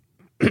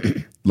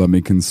 let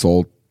me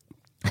consult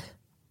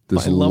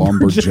this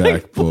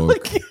lumberjack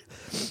book.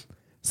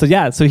 So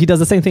he does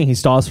the same thing. He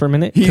stalls for a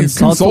minute,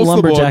 consults the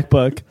lumberjack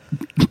book.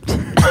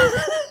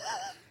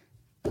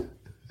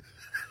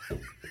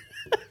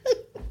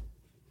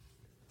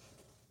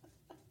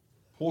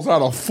 Pulls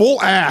out a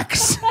full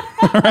axe.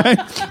 All right?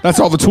 That's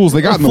all the tools they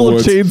got in the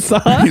woods.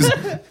 Chainsaw.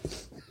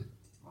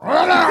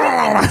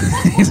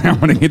 He's like, I'm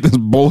going to get this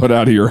bullet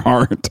out of your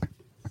heart.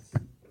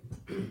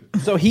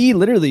 So he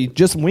literally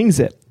just wings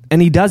it,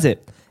 and he does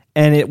it,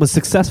 and it was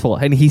successful,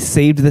 and he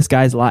saved this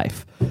guy's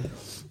life.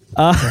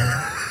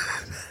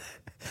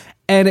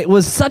 And it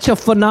was such a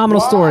phenomenal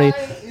story.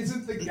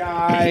 Isn't the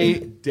guy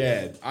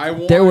dead?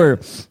 There were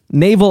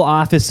naval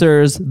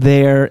officers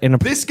there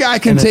This guy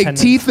can take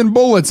teeth and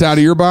bullets out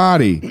of your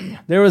body.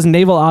 There was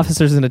naval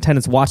officers in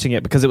attendance watching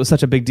it because it was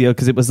such a big deal,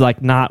 because it was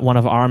like not one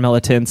of our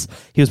militants.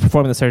 He was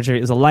performing the surgery.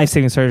 It was a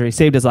life-saving surgery.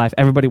 Saved his life.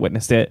 Everybody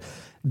witnessed it.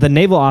 the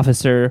naval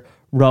officer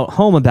wrote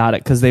home about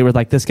it because they were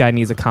like, this guy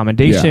needs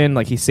accommodation.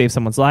 Like he saved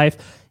someone's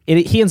life.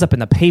 He ends up in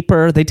the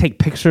paper. They take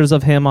pictures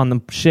of him on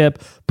the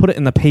ship, put it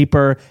in the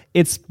paper.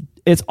 It's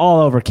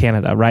all over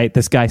Canada, right?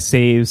 This guy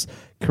saves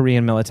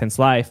Korean militant's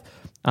life.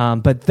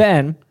 But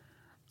then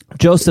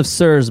Joseph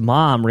Sir's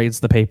mom reads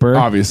the paper,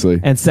 obviously,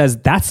 and says,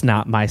 "That's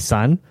not my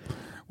son."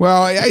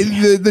 Well,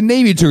 the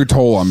Navy took a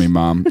toll on me,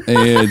 Mom.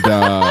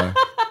 And,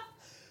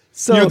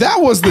 so that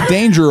was the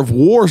danger of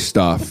war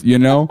stuff,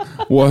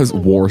 was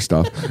war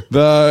stuff.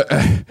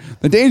 The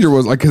danger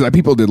was because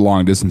people did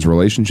long distance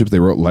relationships. They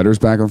wrote letters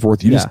back and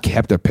forth. You just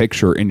kept a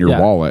picture in your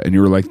wallet and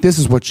you were like, this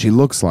is what she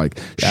looks like.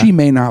 Yeah. She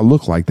may not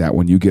look like that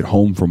when you get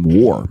home from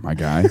war, my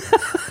guy.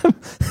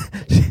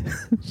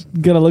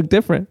 Gonna look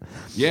different.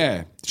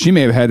 Yeah. She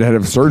may have had to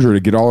have surgery to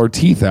get all her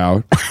teeth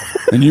out.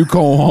 And you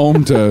go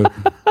home to,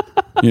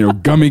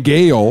 Gummy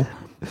Gale.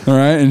 All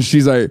right. And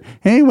she's like,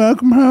 hey,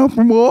 welcome home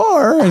from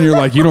war. And you're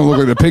like, you don't look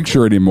like the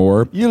picture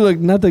anymore. You look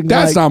nothing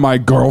That's not my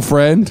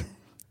girlfriend.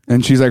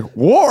 And she's like,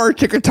 war,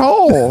 took a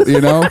toll,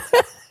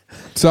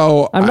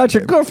 So I'm not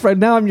your girlfriend.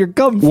 Now I'm your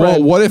gum friend.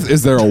 Well, what if,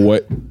 is there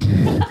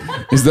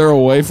a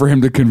way for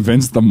him to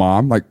convince the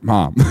mom? Like,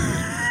 Mom,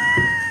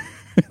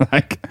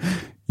 like,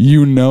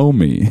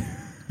 me.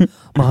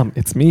 Mom,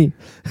 it's me.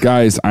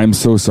 Guys, I'm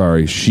so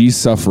sorry. She's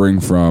suffering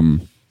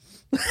from...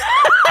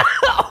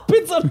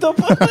 Opens up the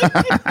book.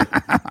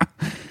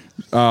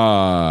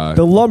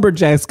 The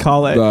lumberjacks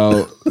call it.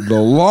 The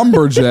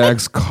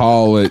lumberjacks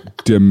call it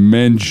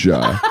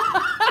dementia.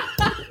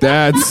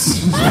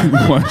 That's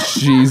what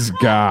she's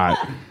got,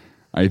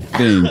 I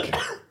think.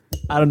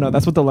 I don't know.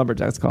 That's what the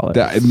lumberjacks call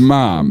it.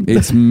 Mom,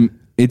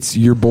 it's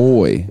your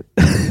boy.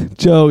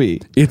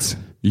 Joey. It's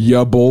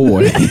ya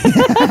boy.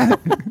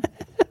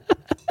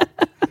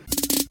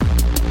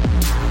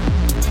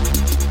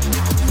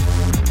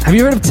 Have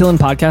you heard of Tillin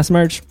Podcast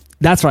merch?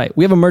 That's right.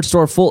 We have a merch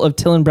store full of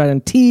Tillin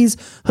Brennan tees,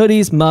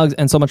 hoodies, mugs,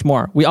 and so much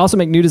more. We also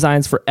make new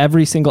designs for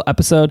every single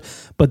episode,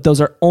 but those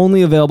are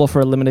only available for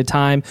a limited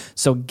time,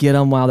 so get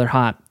them while they're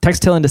hot.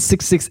 Text Tillin to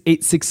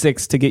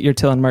 66866 to get your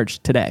Tillin merch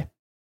today.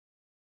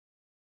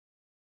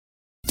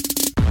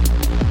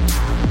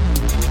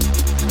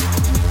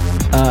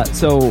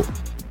 So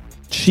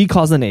she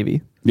calls the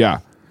Navy. Yeah.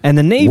 And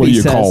the Navy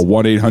says...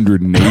 What do you call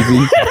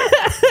 1-800-NAVY?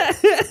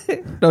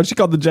 No, she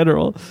called the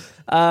general.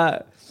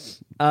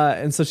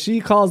 And so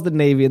she calls the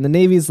Navy, and the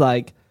Navy's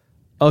like,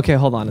 okay,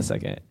 hold on a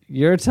second.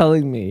 You're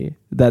telling me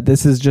that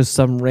this is just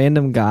some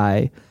random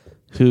guy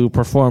who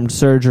performed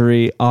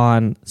surgery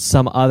on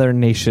some other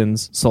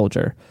nation's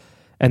soldier.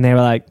 And they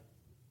were like,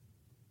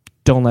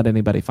 don't let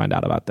anybody find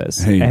out about this.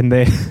 Hey, and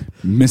they...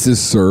 Mrs.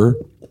 Sir.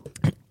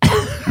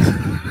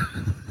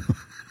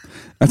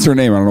 That's her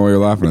name. I don't know why you're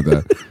laughing at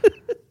that.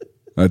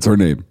 That's her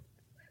name.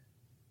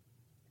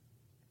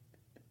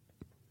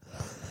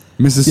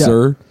 Mrs.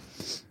 Sir,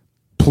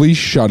 please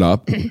shut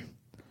up.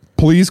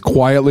 Please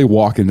quietly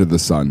walk into the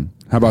sun.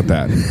 How about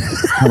that?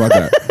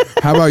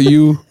 How about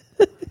you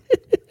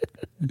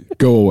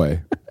go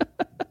away?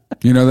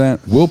 You know that?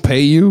 We'll pay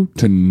you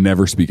to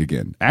never speak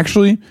again.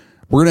 Actually,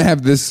 we're going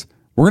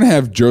to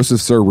have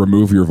Joseph Sir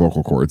remove your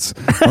vocal cords.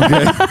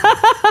 Okay?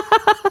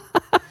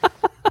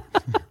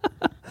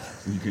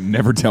 You can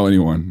never tell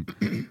anyone.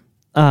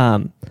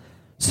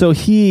 So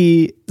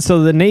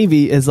the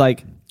Navy is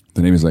like,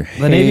 the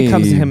Navy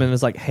comes to him and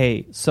is like,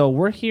 hey, so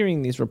we're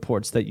hearing these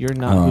reports that you're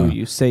not who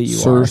you say you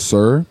are.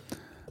 Sir.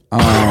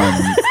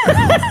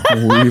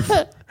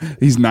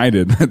 He's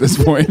knighted at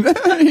this point.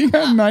 He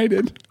got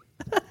knighted.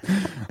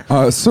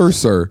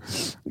 Sir.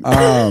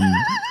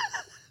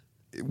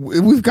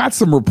 We've got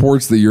some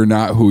reports that you're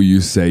not who you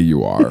say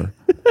you are.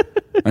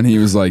 And he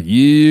was like,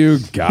 you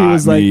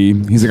got me.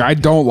 He's like, I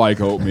don't like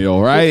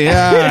oatmeal, right?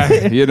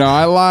 Yeah.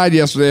 I lied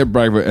yesterday at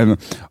breakfast. And,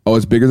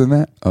 it's bigger than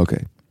that?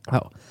 Okay.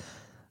 Oh.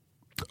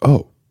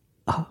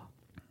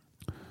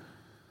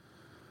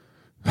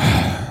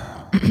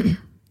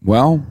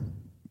 Well,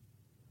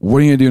 what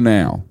are you going to do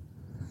now?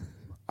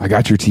 I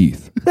got your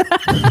teeth.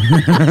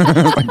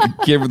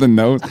 Give her the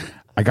note.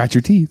 I got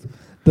your teeth.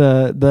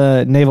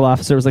 The naval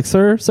officer was like,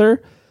 sir,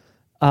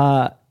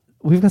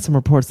 we've got some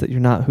reports that you're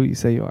not who you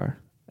say you are.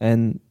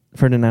 And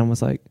Ferdinand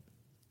was like,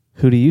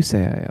 who do you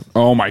say I am?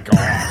 Oh, my God.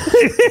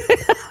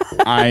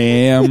 I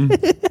am.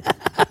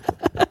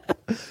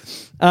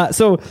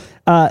 So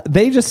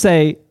they just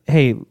say,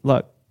 hey,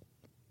 look,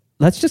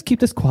 let's just keep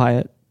this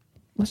quiet.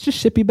 Let's just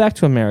ship you back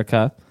to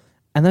America,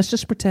 and let's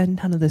just pretend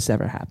none of this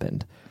ever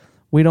happened.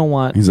 We don't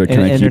want. He's like, can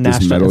I keep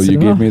this medal you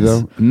gave me,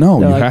 though? No,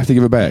 you have to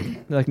give it back.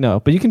 They're like, no,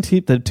 but you can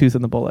keep the tooth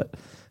and the bullet.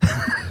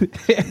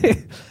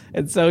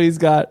 And so he's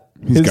got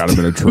him in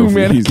a trophy. 2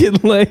 mannequin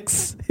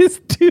legs, his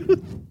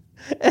tooth,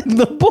 and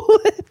the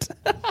bullet.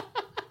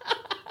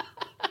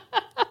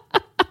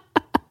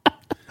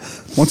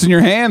 What's in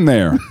your hand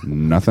there?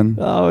 Nothing.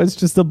 Oh, it's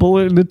just a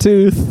bullet and a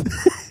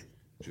tooth.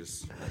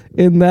 Just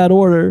in that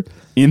order.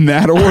 In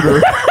that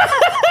order.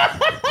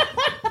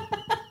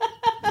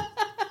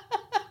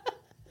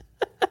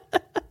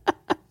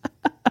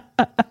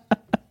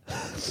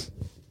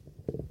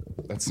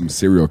 That's some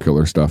serial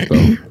killer stuff,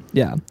 though.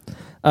 Yeah.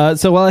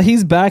 So while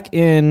he's back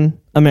in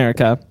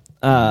America,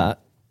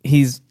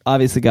 he's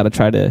obviously got to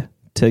try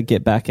to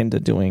get back into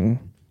doing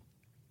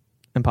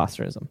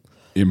imposterism.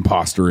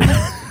 Impostering.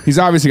 He's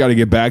obviously got to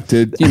get back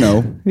to,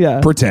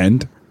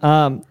 pretend.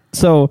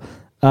 So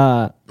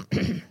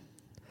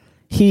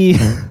he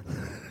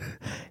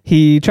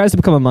tries to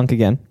become a monk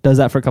again, does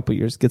that for a couple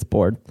years, gets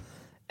bored,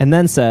 and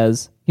then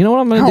says, you know what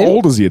I'm going to do? How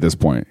old is he at this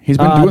point? He's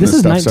been doing this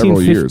stuff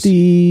several years.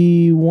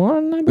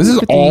 1951, this is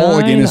all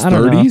like in his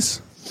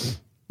 30s?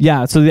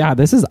 Yeah, so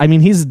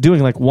he's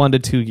doing like 1 to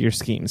 2 year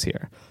schemes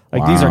here.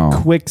 Like these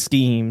are quick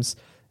schemes,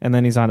 and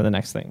then he's on to the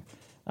next thing.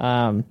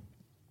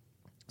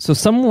 So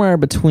somewhere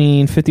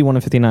between 51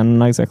 and 59, I'm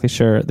not exactly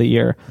sure the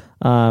year,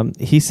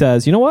 he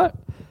says, you know what?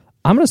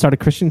 I'm going to start a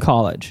Christian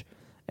college.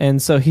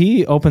 And so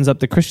he opens up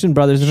the Christian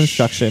Brothers of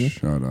Instruction.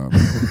 Shut up.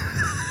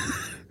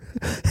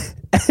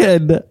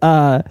 And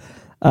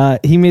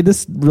he made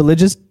this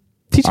religious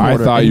teaching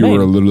order. I thought you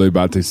were literally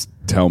about to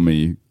tell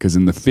me, because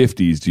in the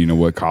 50s, do you know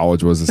what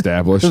college was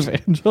established?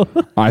 Evangel.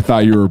 I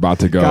thought you were about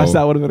to go. Gosh,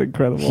 that would have been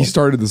incredible. He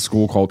started the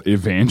school called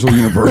Evangel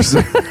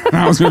University. And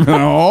I was going to be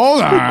like,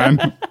 hold on.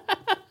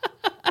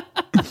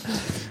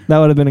 That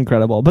would have been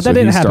incredible. But that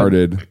didn't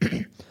happen.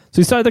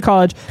 So he started the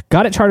college,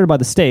 got it chartered by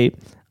the state.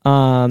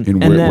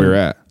 Where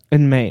at?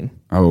 In Maine.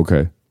 Oh,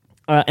 okay.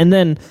 And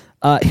then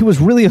he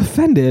was really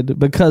offended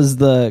because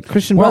the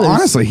Christian Brothers... Well,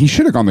 honestly, he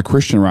should have gone the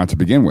Christian route to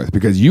begin with,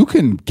 because you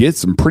can get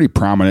some pretty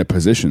prominent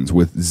positions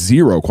with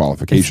zero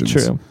qualifications.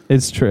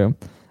 It's true.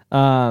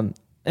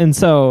 And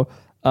so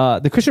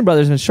the Christian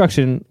Brothers of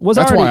Instruction was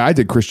That's why I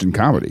did Christian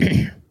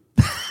comedy.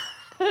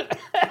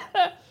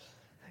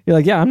 You're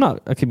like, yeah, I'm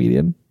not a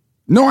comedian.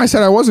 No, I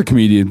said I was a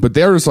comedian, but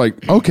they were just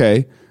like,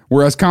 okay.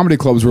 Whereas comedy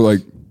clubs were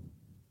like,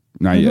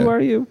 not yet. Who are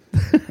you?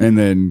 And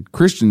then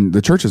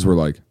the churches were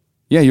like,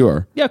 yeah, you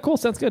are. Yeah, cool.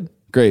 Sounds good.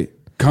 Great.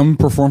 Come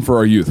perform for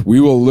our youth.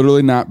 We will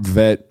literally not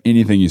vet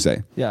anything you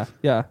say. Yeah.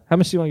 How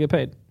much do you want to get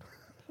paid?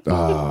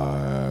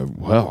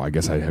 Well, I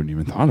guess I haven't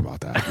even thought about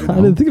that. I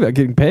didn't think about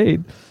getting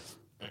paid.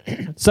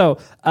 So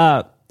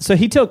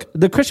he took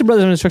the Christian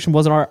Brothers of Instruction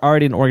wasn't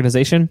already an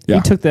organization. Yeah.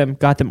 He took them,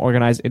 got them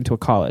organized into a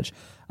college.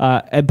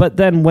 But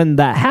then when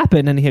that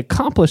happened and he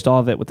accomplished all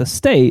of it with the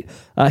state,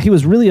 he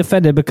was really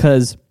offended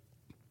because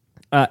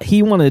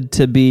he wanted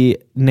to be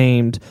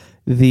named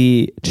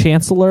the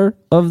chancellor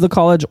of the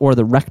college or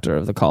the rector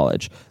of the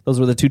college. Those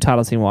were the two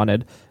titles he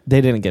wanted.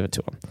 They didn't give it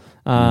to him.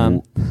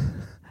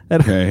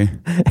 Okay.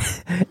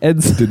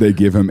 And did they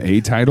give him a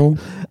title?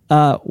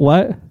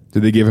 What?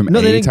 Did they give him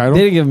title? They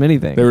didn't give him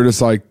anything. They were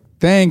just like,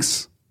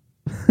 thanks.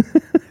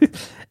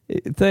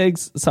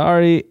 Thanks.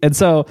 Sorry. And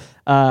so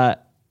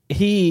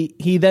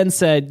he then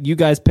said, you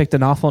guys picked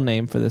an awful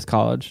name for this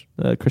college,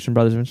 the Christian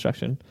Brothers of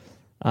Instruction.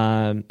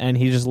 And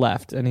he just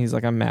left, and he's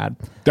like, I'm mad.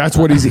 That's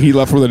what he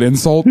left with an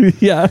insult?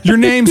 Yeah. Your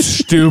name's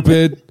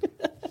stupid.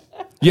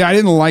 Yeah, I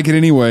didn't like it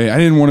anyway. I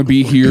didn't want to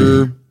be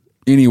here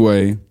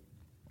anyway.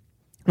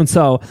 And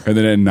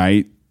then at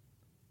night,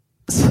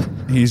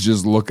 he's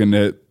just looking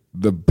at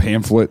the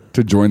pamphlet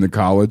to join the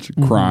college,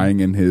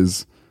 crying in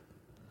his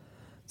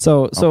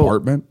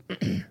apartment.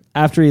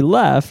 After he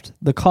left,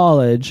 the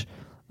college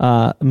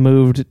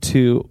moved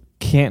to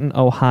Canton,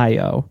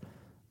 Ohio,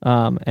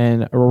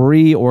 and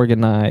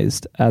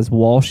reorganized as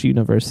Walsh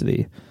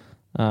University,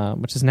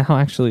 which is now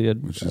actually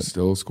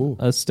still a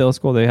school. Still a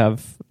school. They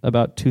have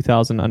about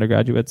 2,000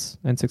 undergraduates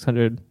and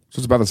 600. So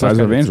it's about the size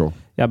of Evangel.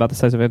 Yeah, about the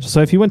size of Evangel.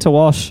 So if you went to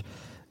Walsh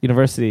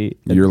University,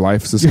 your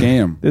life's a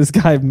scam. This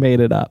guy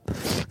made it up.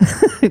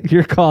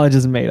 Your college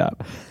is made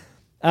up.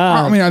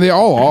 I mean, they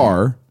all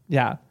are.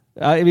 Yeah.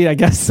 I mean, I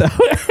guess so.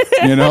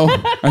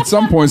 At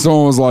some point,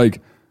 someone was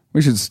like,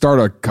 we should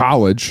start a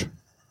college.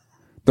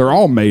 They're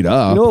all made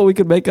up. You know what we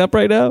could make up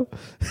right now?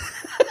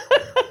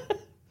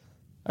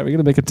 Are we going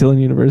to make a Tillin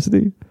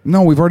University?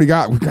 No, we've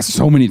got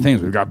so many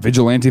things. We've got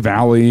Vigilante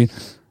Valley,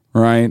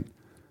 right?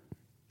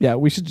 Yeah,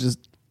 we should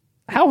just...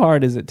 How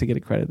hard is it to get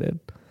accredited?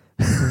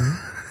 Do you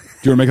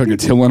want to make like a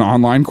Tillin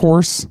online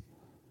course?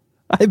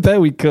 I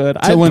bet we could.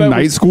 Tillin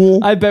Night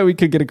School? I bet we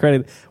could get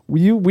accredited.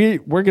 We're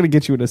going to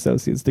get you an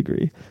associate's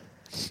degree.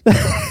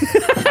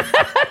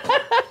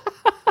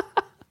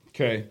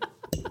 Okay.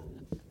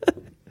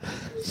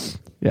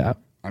 Yeah.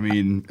 I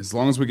mean, as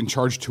long as we can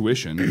charge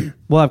tuition.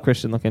 We'll have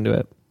Christian look into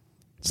it.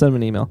 Send him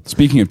an email.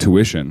 Speaking of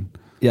tuition.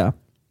 Yeah.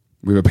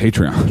 We have a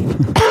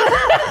Patreon.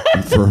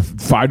 For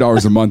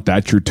 $5 a month,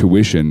 that's your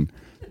tuition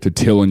to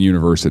Tillin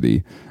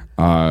University.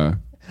 How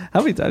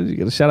many times did you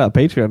get a shout out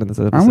Patreon in this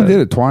episode? I only did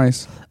it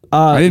twice.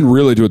 I didn't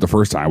really do it the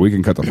first time. We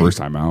can cut the first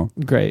time out.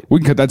 Great. We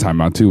can cut that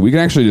time out too. We can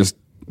actually just...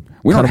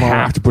 We don't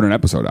have to put an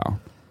episode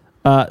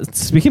out.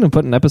 Speaking of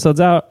putting episodes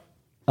out,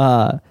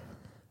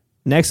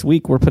 next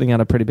week we're putting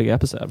out a pretty big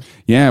episode.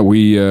 Yeah,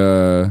 we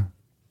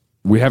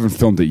haven't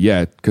filmed it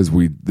yet because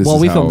we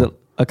filmed it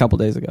a couple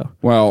days ago.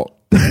 Well,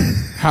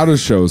 how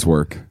does shows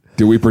work?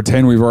 Do we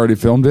pretend we've already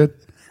filmed it?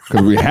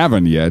 Because we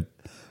haven't yet.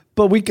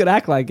 But we could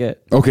act like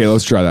it. Okay,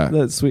 let's try that.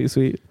 That's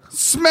sweet.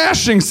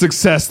 Smashing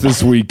success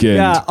this weekend.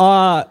 Yeah,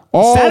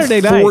 all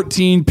Saturday night.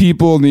 14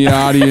 people in the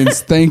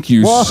audience. Thank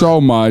you so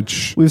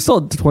much. We've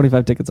sold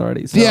 25 tickets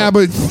already. So. Yeah,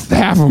 but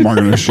half of them are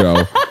going to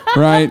show,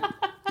 right?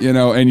 You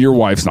know, and your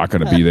wife's not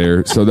going to be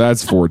there, so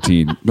that's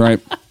 14,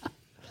 right?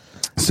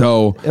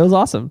 So it was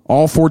awesome.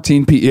 All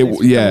 14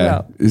 people.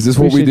 Yeah, is this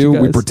what we do?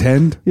 We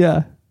pretend.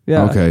 Yeah.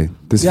 Okay.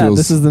 This feels.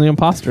 This is the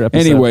imposter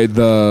episode. Anyway,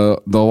 the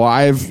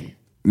live.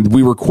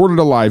 We recorded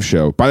a live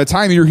show. By the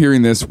time you're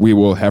hearing this, we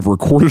will have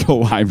recorded a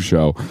live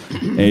show,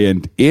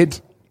 and it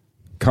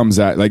comes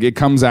out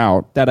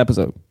that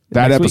episode.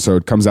 That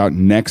episode comes out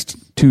next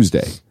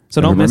Tuesday. So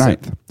don't miss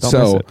it.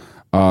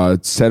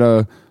 Set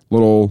a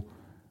little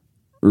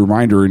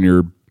reminder in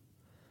your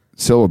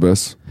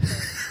syllabus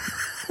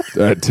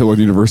at Tillon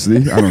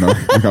University. I don't know.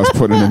 Like I was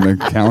putting it in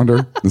the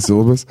calendar, the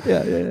syllabus.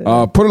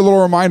 Yeah. Put a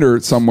little reminder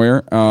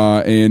somewhere,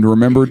 and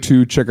remember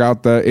to check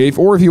out if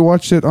you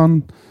watched it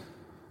on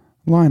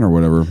line or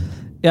whatever.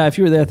 Yeah, if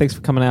you were there, thanks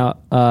for coming out.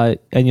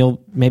 And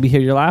you'll maybe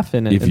hear your laugh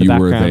in the background.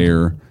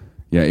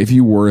 If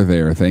you were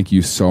there, thank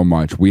you so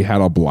much. We had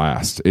a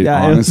blast.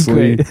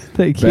 Honestly,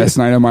 best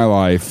night of my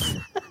life.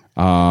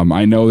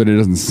 I know that it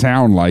doesn't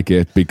sound like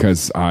it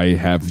because I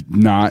have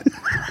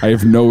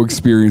no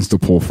experience to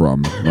pull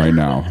from right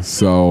now.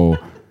 So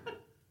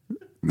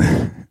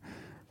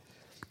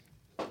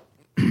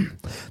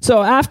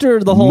after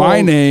the whole...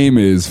 My name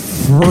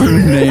is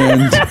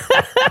Ferdinand.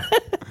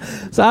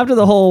 So after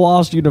the whole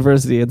Walsh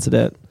University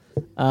incident,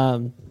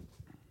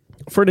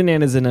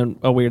 Ferdinand is in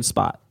a weird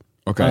spot.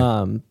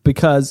 Okay.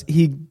 Because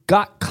he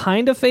got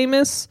kind of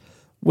famous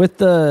with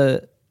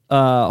the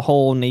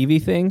whole Navy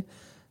thing.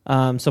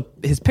 So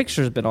his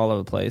picture's been all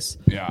over the place.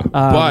 Yeah.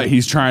 But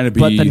he's trying to be...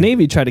 But the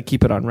Navy tried to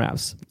keep it on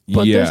wraps.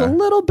 But there's a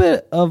little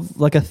bit of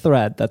like a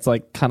thread that's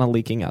like kind of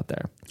leaking out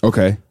there.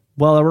 Okay.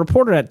 Well, a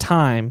reporter at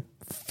Time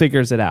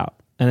figures it out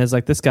and is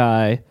like, this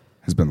guy...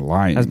 Has been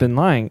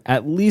lying,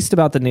 at least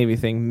about the Navy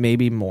thing,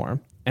 maybe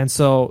more. And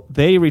so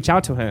they reach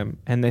out to him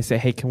and they say,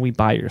 hey, can we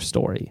buy your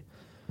story?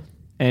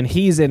 And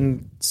he's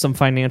in some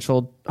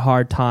financial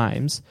hard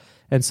times.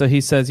 And so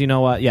he says, you know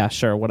what? Yeah,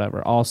 sure,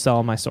 whatever. I'll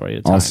sell my story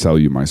to Time. I'll sell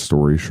you my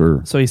story,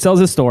 sure. So he sells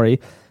his story.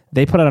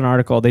 They put out an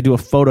article. They do a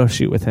photo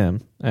shoot with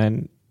him.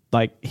 And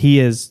like he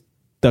is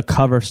the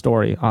cover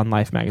story on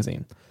Life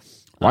magazine.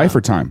 Life or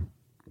Time?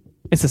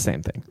 It's the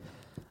same thing.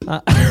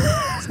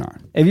 It's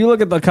not. If you look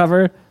at the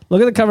cover...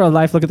 Look at the cover of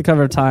Life, look at the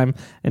cover of Time,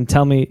 and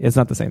tell me it's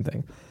not the same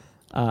thing.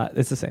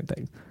 It's the same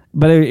thing.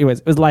 But anyways,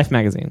 it was Life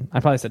magazine. I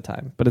probably said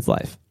Time, but it's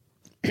Life.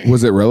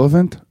 Was it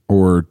Relevant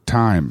or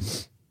Time?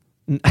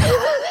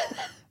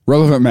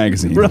 Relevant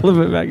magazine.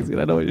 Relevant magazine.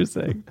 I know what you're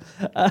saying.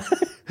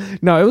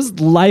 No, it was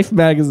Life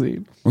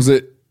magazine. Was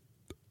it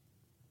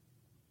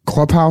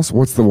Clubhouse?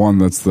 What's the one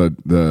that's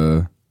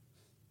the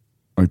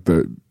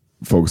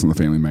Focus on the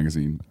Family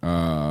magazine?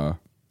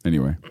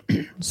 Anyway.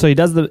 So he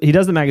does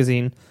the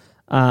magazine.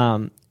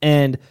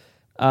 And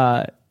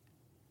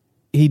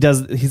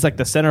he's like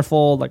the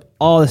centerfold, like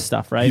all this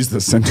stuff, right? He the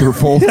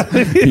centerfold.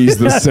 He's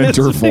the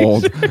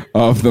centerfold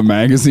of the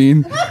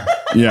magazine.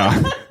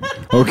 Yeah.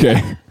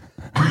 Okay.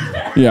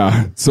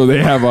 Yeah. So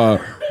they have a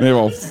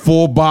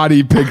full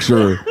body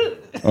picture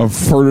of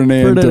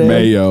Ferdinand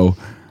DeMayo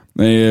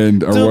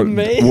and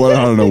what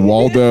I don't know,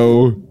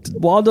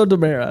 Waldo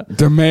Demara.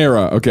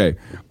 Demara. Okay.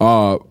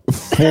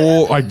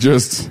 Full like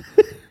just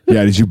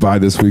yeah. Did you buy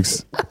this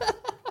week's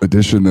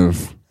edition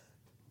of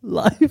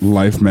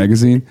Life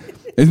magazine?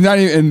 It's not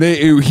even, and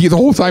the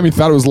whole time he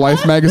thought it was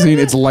Life magazine.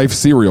 It's Life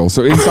cereal.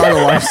 So inside of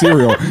Life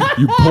cereal,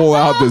 you pull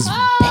out this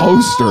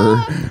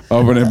poster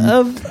of an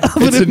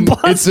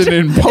it's an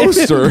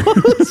imposter.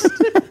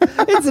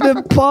 It's an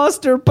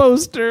imposter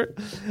poster.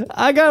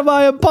 I got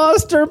my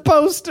imposter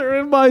poster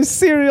in my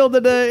cereal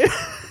today.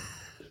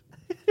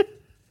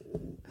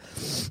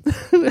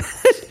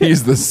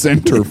 He's the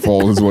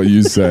centerfold, is what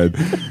you said.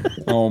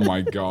 Oh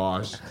my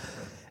gosh.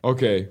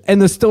 Okay.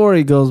 And the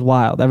story goes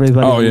wild.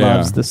 Everybody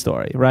loves the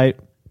story, right?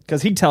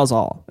 Because he tells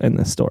all in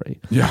this story.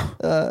 Yeah.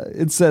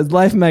 It says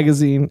Life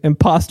magazine,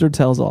 imposter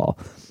tells all.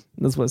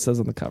 That's what it says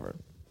on the cover.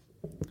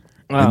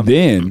 And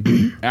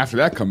then after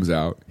that comes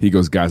out, he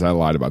goes, guys, I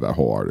lied about that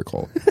whole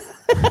article.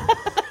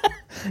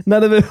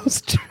 None of it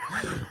was true.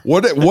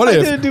 What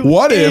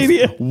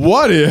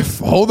if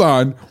hold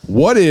on,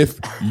 what if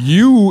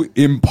you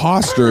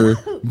imposter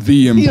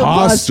the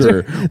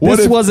imposter? What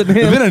this if wasn't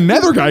him? And then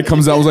another guy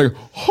comes out and was like,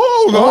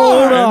 hold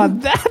on.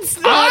 That's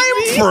not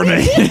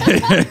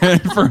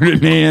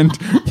Ferdinand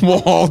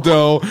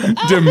Waldo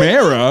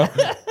Demara.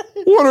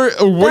 What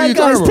are you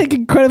talking about?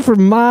 Taking credit for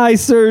my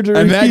surgery.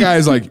 And that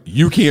guy's like,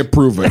 you can't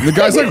prove it. And the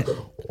guy's like,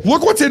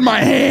 look what's in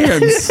my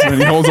hands. And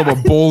he holds up a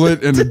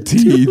bullet and the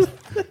teeth.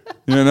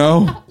 You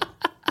know?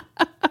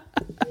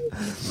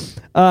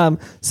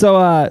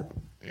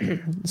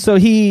 So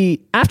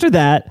he, after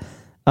that,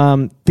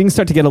 things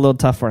start to get a little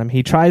tough for him.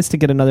 He tries to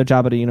get another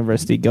job at a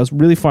university, goes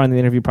really far in the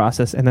interview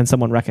process, and then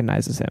someone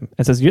recognizes him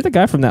and says, you're the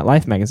guy from that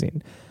Life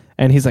magazine.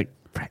 And he's like,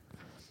 right.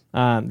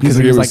 Because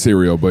he was like,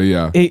 cereal, but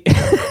yeah.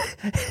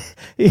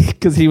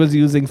 Because he was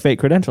using fake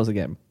credentials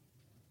again.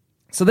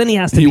 So then he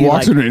has to. He be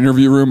walks into an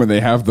interview room and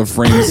they have the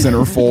frame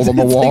centerfold on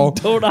the wall. Like,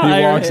 don't he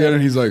hire walks him. in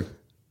and he's like.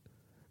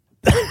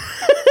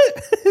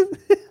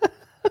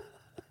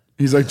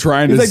 He's like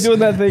trying to. He's like doing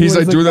that thing. He's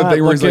like doing that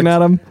thing where he's like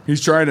at him.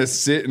 He's trying to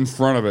sit in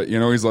front of it. You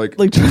know, he's like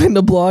trying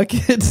to block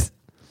it.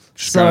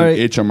 just got Sorry, an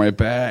itch on my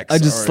back. I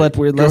just Sorry. slept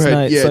weird Go last ahead.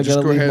 night, Yeah, so I just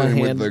gotta go leave ahead my and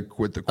hand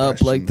with the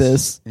up like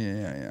questions. this.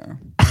 Yeah.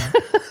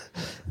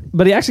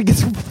 But he actually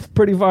gets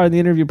pretty far in the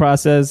interview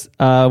process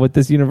with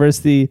this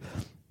university.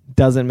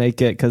 Doesn't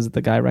make it because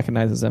the guy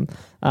recognizes him,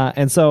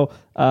 and so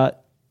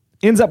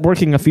ends up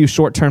working a few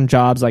short-term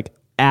jobs like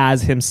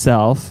as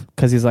himself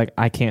because he's like,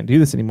 I can't do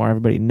this anymore.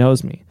 Everybody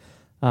knows me.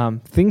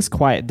 Things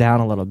quiet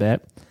down a little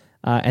bit,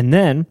 and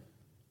then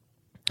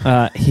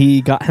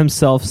he got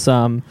himself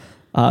some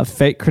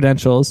fake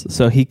credentials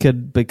so he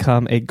could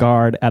become a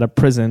guard at a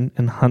prison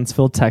in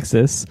Huntsville,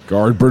 Texas.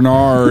 Guard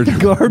Bernard.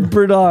 Guard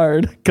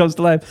Bernard comes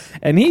to life,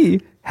 and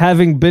he,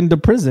 having been to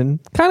prison,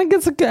 kind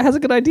of has a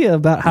good idea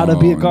about how to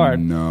be a guard.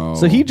 No.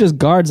 So he just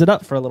guards it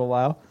up for a little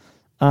while,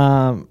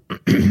 and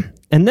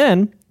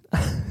then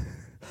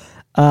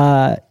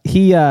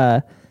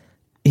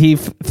he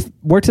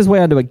worked his way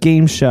onto a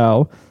game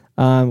show.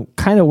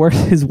 Kind of worked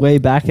his way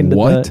back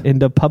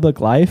into public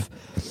life.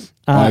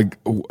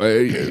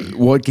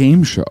 What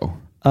game show?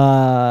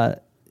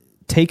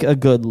 Take a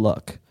Good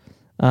Look.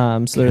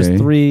 So there's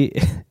Okay.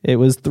 it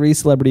was three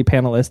celebrity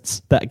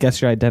panelists that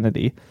guess your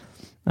identity.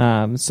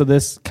 So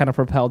this kind of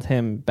propelled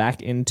him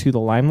back into the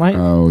limelight.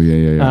 Oh,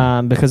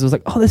 yeah. Because it was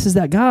like, oh, this is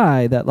that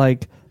guy that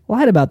like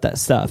lied about that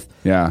stuff.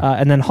 Yeah.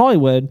 And then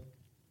Hollywood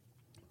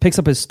picks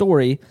up his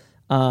story,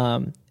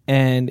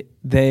 and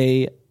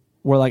they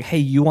were like, hey,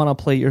 you want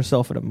to play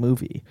yourself in a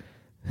movie?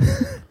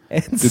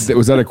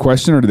 Was that a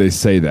question or did they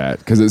say that?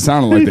 Because it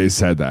sounded like they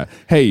said that.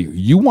 Hey,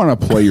 you want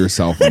to play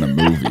yourself in a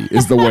movie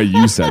is the way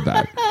you said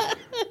that.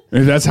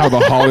 And that's how the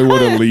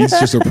Hollywood elites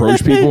just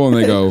approach people and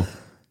they go,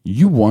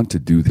 you want to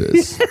do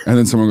this. And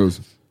then someone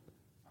goes,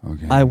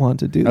 okay. I want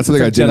to do That's this. what they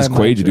got It's Dennis like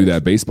Jedi Quaid mind to do tricks.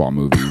 that baseball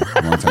movie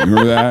a long time. You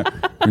remember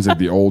that? He's like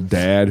the old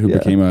dad who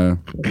became a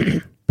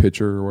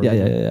pitcher or whatever.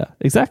 Yeah.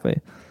 Exactly.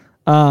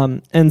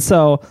 And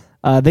so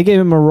they gave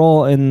him a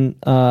role in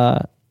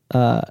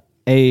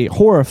a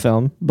horror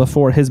film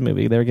before his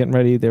movie. They were getting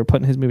ready. They were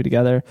putting his movie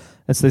together.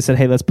 And so they said,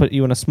 hey, let's put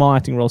you in a small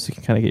acting role so you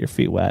can kind of get your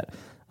feet wet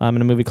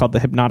in a movie called The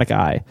Hypnotic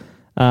Eye.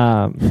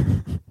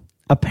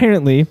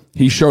 Apparently.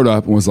 He showed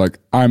up and was like,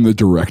 I'm the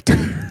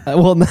director.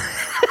 Well,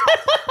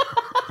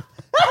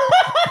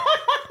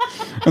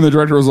 And the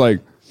director was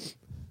like,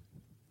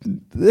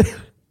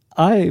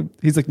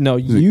 he's like, no,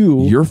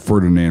 you. You're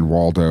Ferdinand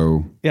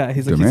Waldo. Yeah,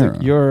 he's like,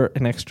 Demara. you're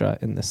an extra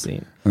in this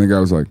scene. And the guy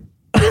was like,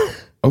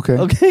 okay.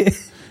 Okay.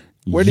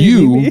 Where do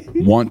you need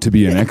me? Want to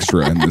be an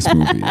extra in this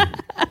movie.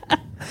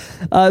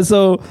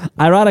 So,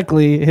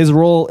 ironically, his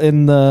role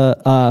in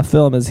the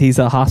film is he's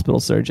a hospital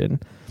surgeon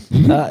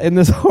in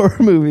this horror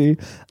movie.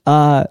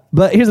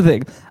 But here's the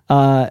thing: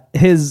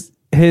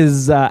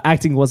 his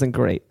acting wasn't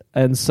great,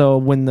 and so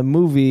when the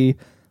movie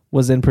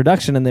was in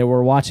production and they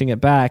were watching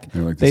it back,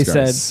 Like, they this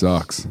guy said,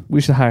 sucks.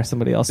 "We should hire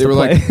somebody else." They to were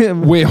play like,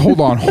 him. wait,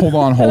 hold on.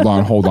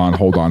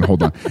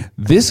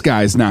 This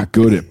guy's not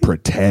good at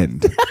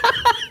pretend.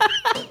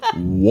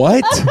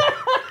 What?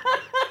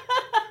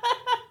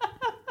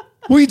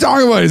 What are you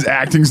talking about? His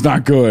acting's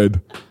not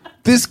good.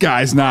 This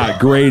guy's not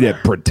great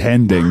at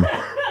pretending.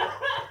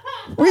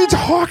 What are you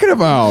talking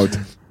about?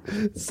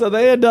 So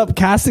they end up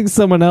casting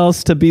someone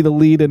else to be the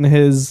lead in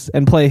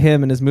and play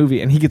him in his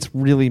movie, and he gets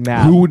really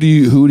mad. Who do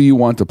you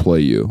want to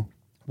play you?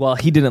 Well,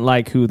 he didn't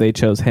like who they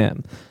chose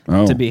him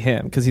to be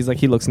him because he's like,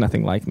 he looks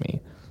nothing like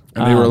me.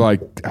 And they were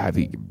like,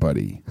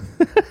 buddy,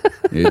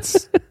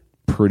 it's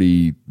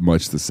pretty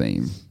much the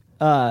same.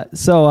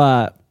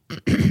 So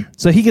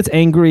he gets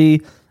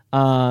angry,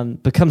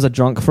 becomes a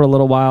drunk for a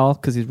little while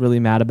because he's really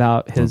mad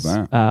about his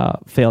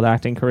failed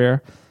acting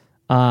career,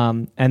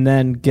 and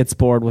then gets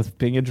bored with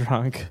being a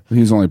drunk. He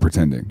was only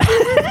pretending.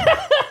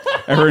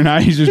 Every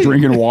night he's just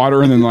drinking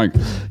water and then like...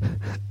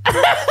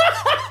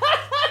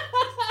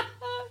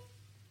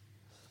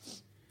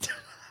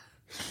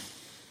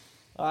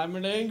 I'm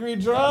an angry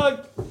drunk.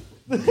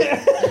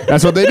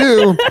 That's what they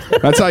do.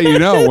 That's how you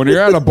know. When you're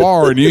at a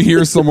bar and you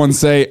hear someone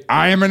say,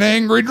 I am an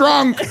angry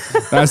drunk,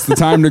 that's the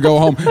time to go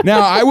home.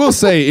 Now, I will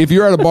say, if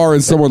you're at a bar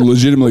and someone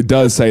legitimately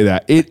does say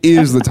that, it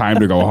is the time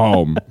to go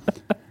home.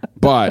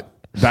 But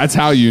that's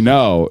how you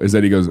know, is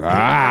that he goes,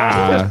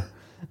 I'm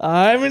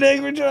an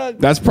angry drunk.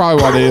 That's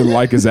probably why they didn't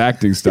like his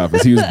acting stuff,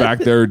 is he was back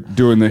there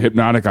doing the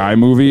Hypnotic Eye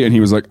movie, and he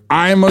was like,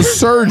 I'm a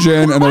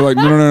surgeon. And they're like,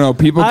 no.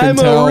 People can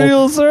tell I'm a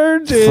real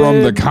surgeon.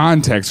 from the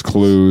context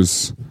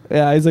clues.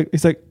 Yeah, he's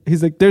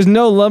like, there's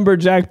no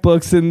lumberjack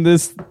books in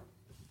this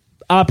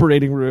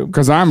operating room.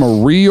 Because I'm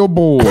a real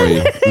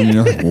boy. And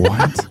you're like,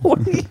 what?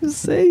 What are you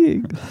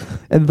saying?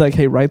 And like,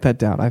 hey, write that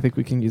down. I think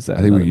we can use that.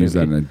 I think we can use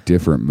that in a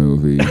different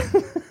movie.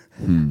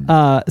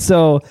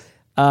 So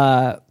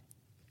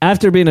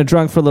after being a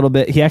drunk for a little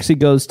bit, he actually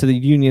goes to the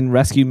Union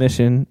Rescue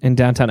Mission in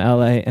downtown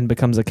LA and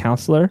becomes a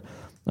counselor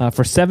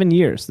for 7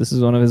 years. This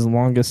is one of his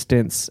longest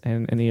stints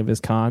in any of his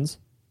cons.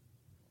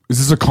 Is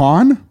this a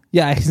con?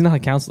 Yeah, he's not a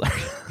counselor.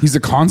 He's a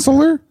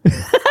consular? Is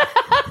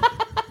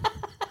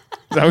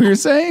that what you're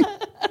saying?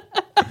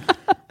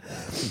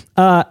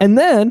 And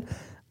then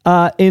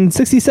in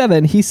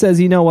 67, he says,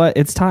 you know what?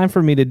 It's time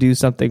for me to do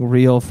something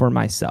real for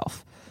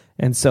myself.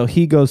 And so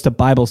he goes to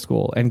Bible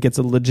school and gets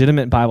a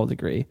legitimate Bible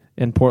degree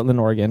in Portland,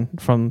 Oregon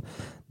from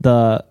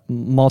the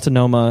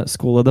Multnomah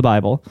School of the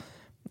Bible.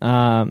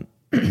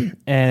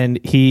 And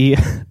he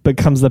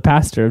becomes the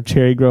pastor of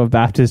Cherry Grove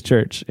Baptist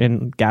Church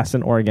in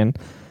Gaston, Oregon.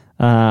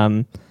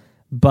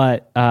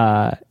 But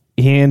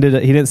he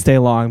didn't stay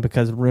long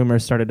because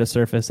rumors started to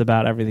surface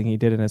about everything he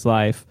did in his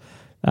life.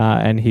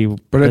 And he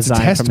But it's a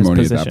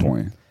testimony at that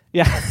point.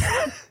 Yeah.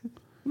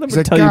 Let me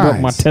like, tell you about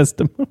 "Guys, my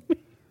testimony.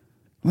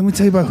 Let me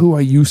tell you about who I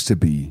used to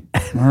be.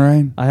 All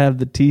right? I have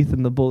the teeth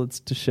and the bullets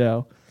to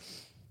show.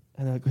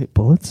 And they're like, wait,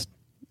 bullets?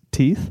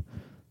 Teeth?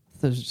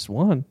 There's just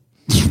one.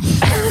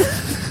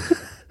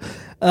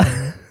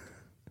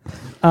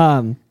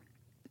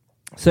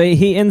 So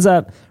he ends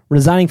up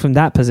resigning from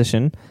that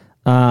position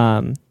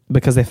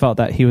because they felt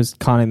that he was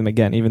conning them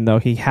again, even though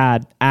he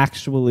had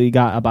actually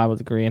got a Bible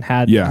degree and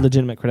had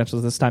legitimate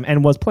credentials this time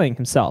and was playing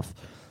himself.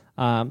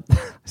 I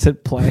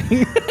said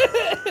playing.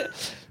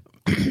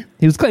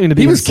 He was claiming to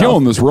be himself.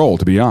 Killing this role,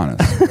 to be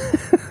honest.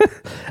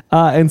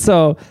 And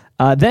so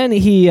then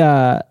he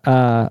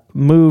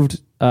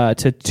moved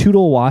to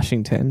Toutle,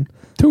 Washington.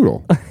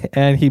 Toutle.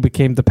 And he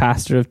became the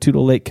pastor of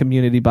Toutle Lake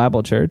Community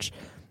Bible Church.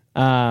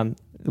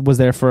 Was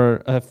there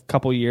for a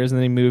couple years, and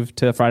then he moved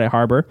to Friday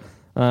Harbor,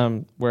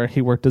 where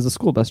he worked as a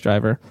school bus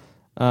driver.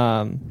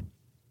 And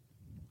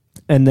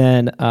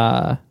then...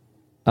 as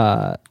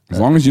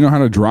long as you know how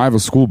to drive a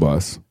school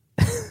bus,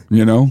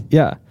 you know?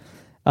 Yeah.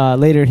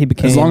 Later he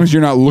became... As long as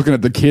you're not looking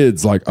at the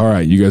kids like, all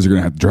right, you guys are going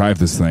to have to drive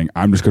this thing.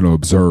 I'm just going to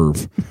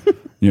observe.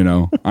 You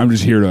know? I'm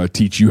just here to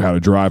teach you how to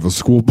drive a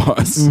school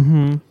bus.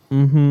 Mm-hmm.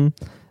 Mm-hmm.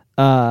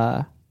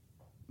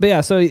 But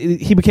yeah, so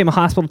he became a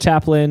hospital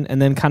chaplain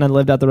and then kind of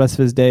lived out the rest of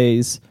his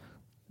days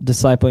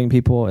discipling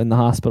people in the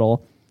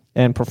hospital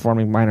and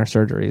performing minor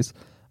surgeries.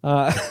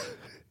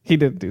 He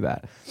didn't do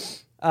that.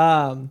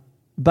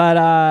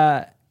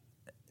 But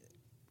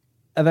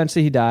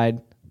eventually he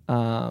died.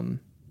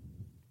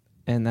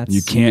 And that's...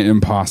 You can't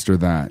imposter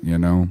that, you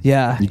know?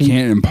 Yeah. You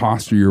can't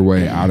imposter your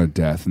way out of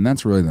death. And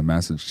that's really the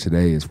message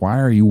today is why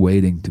are you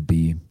waiting to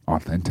be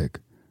authentic?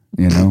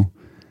 You know?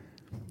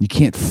 You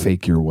can't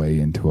fake your way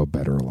into a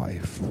better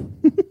life.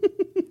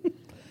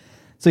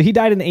 So he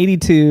died in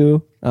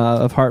 82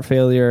 of heart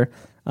failure.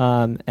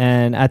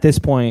 And at this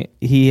point,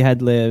 he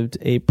had lived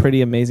a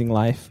pretty amazing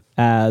life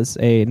as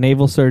a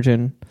naval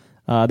surgeon.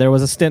 There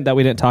was a stint that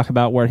we didn't talk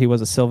about where he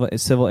was a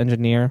civil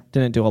engineer.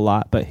 Didn't do a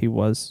lot, but he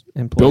was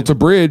employed. Built a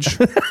bridge.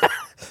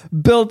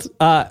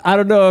 I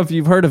don't know if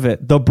you've heard of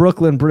it, the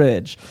Brooklyn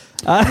Bridge.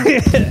 No.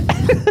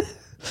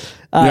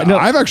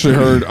 I've actually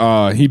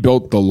heard he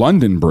built the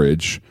London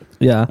Bridge.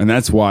 Yeah. And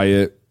that's why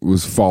it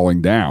was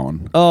falling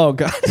down. Oh,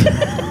 God.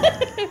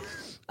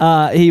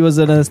 He was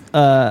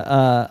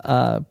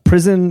a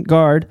prison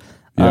guard,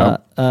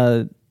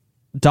 a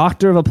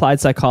doctor of applied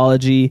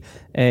psychology,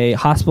 a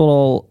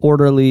hospital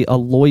orderly, a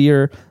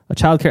lawyer, a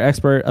childcare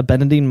expert, a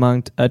Benedictine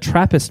monk, a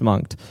Trappist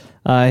monk.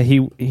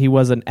 He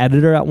was an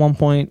editor at one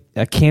point,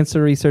 a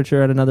cancer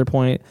researcher at another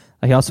point.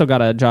 He also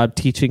got a job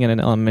teaching in an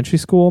elementary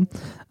school.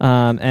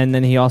 And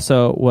then he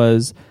also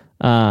was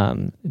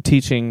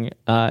teaching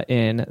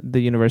in the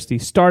university,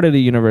 started a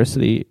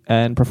university,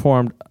 and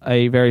performed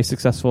a very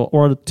successful,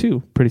 or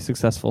two pretty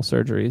successful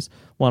surgeries.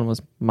 One was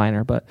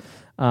minor, but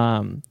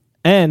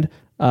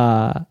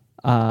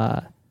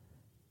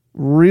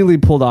really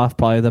pulled off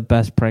probably the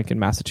best prank in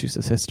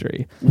Massachusetts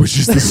history, which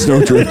is the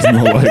snowdrift in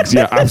the legs.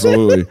 Yeah,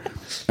 absolutely,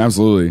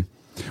 absolutely.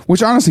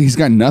 Which honestly, he's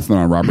got nothing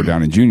on Robert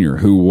Downey Jr.,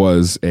 who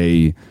was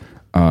a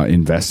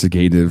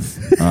investigative.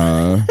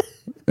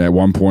 At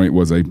one point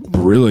was a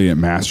brilliant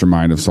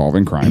mastermind of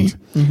solving crimes,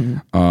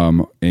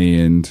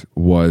 and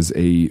was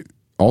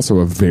also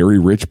a very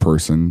rich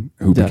person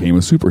who became a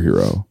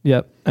superhero.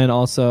 Yep, and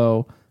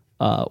also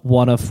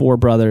one of four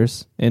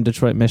brothers in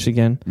Detroit,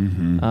 Michigan,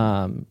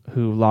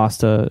 who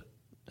lost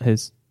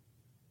his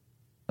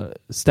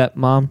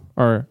stepmom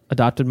or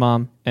adopted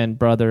mom and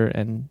brother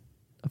and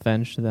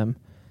avenged them.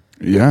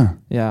 Yeah,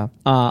 yeah.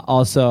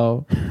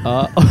 Also.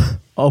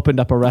 Opened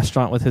up a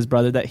restaurant with his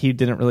brother that he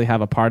didn't really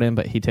have a part in,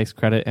 but he takes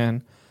credit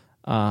in.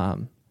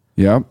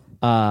 Yep.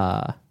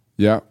 I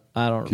don't